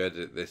whatever you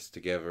edit this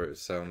together, it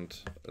sound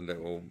a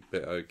little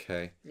bit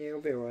okay. Yeah,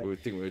 it'll be alright. We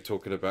think we were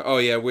talking about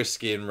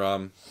whiskey and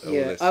rum.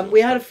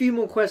 We had a few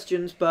more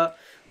questions, but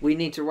we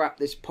need to wrap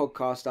this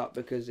podcast up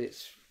because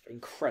it's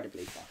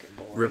incredibly fucking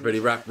boring.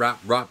 Rippity rap,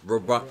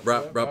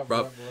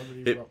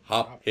 hip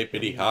hop,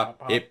 hippity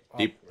hop, hip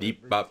deep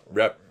deep bop,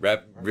 rap,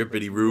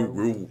 rippity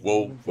roo,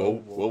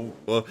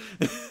 whoa.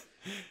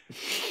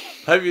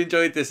 Hope you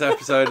enjoyed this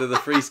episode of the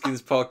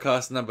Freeskins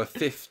podcast number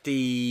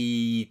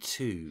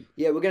 52.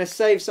 Yeah, we're going to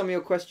save some of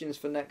your questions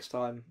for next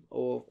time,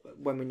 or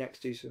when we next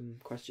do some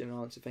question and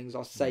answer things,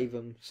 I'll save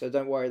them. So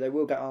don't worry, they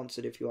will get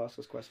answered if you ask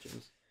us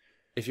questions.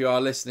 If you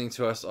are listening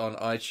to us on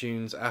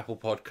iTunes, Apple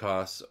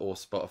Podcasts, or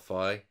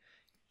Spotify,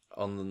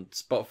 on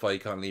Spotify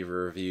you can't leave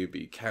a review, but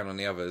you can on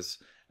the others.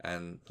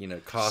 And,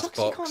 Castbox.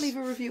 You can't leave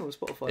a review on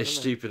Spotify. It's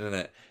stupid, isn't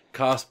it?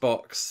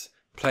 Castbox,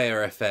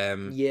 Player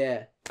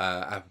FM,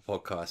 Apple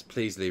Podcasts.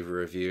 Please leave a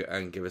review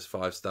and give us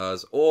 5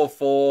 stars or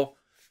 4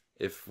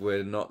 if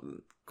we're not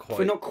quite. If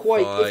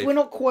we're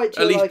not quite.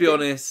 At least be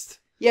honest.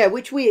 Yeah,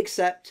 which we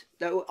accept.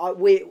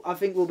 I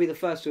think we'll be the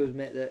first to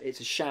admit that it's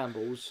a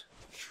shambles.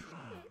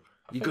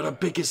 You gotta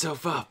pick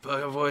yourself up,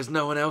 otherwise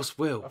no one else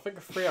will. I think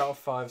a 3 out of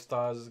 5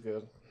 stars is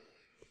good.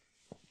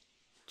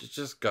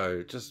 Just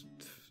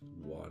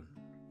 1.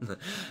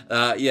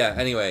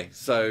 Anyway,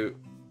 so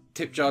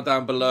tip jar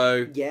down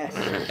below. Yes.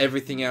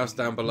 Everything else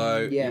down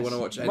below. Yes. You want to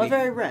watch any? Am I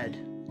very red?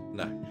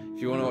 No. If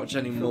you want to watch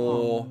any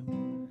more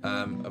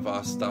of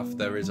our stuff,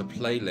 there is a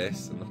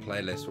playlist, and the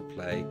playlist will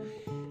play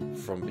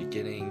from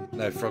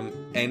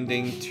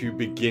ending to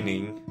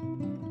beginning,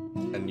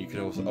 and you can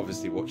also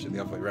obviously watch it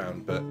the other way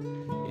around. But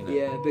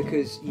yeah,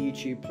 because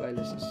YouTube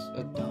playlists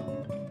are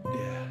dumb.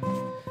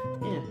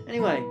 Yeah.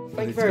 Anyway,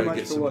 thank you very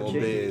much for watching.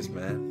 More beers,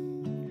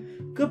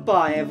 man.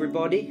 Goodbye,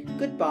 everybody.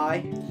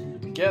 Goodbye.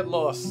 Get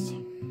lost.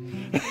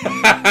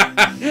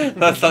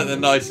 That's like the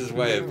nicest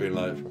way of being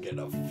like, get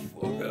the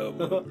fuck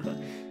up.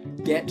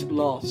 Get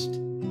lost.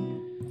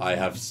 I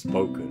have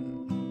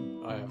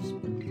spoken.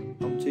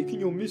 I'm taking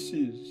your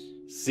missus.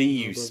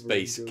 See you,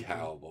 space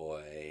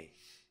cowboy.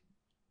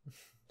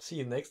 See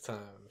you next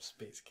time,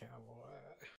 space cowboy.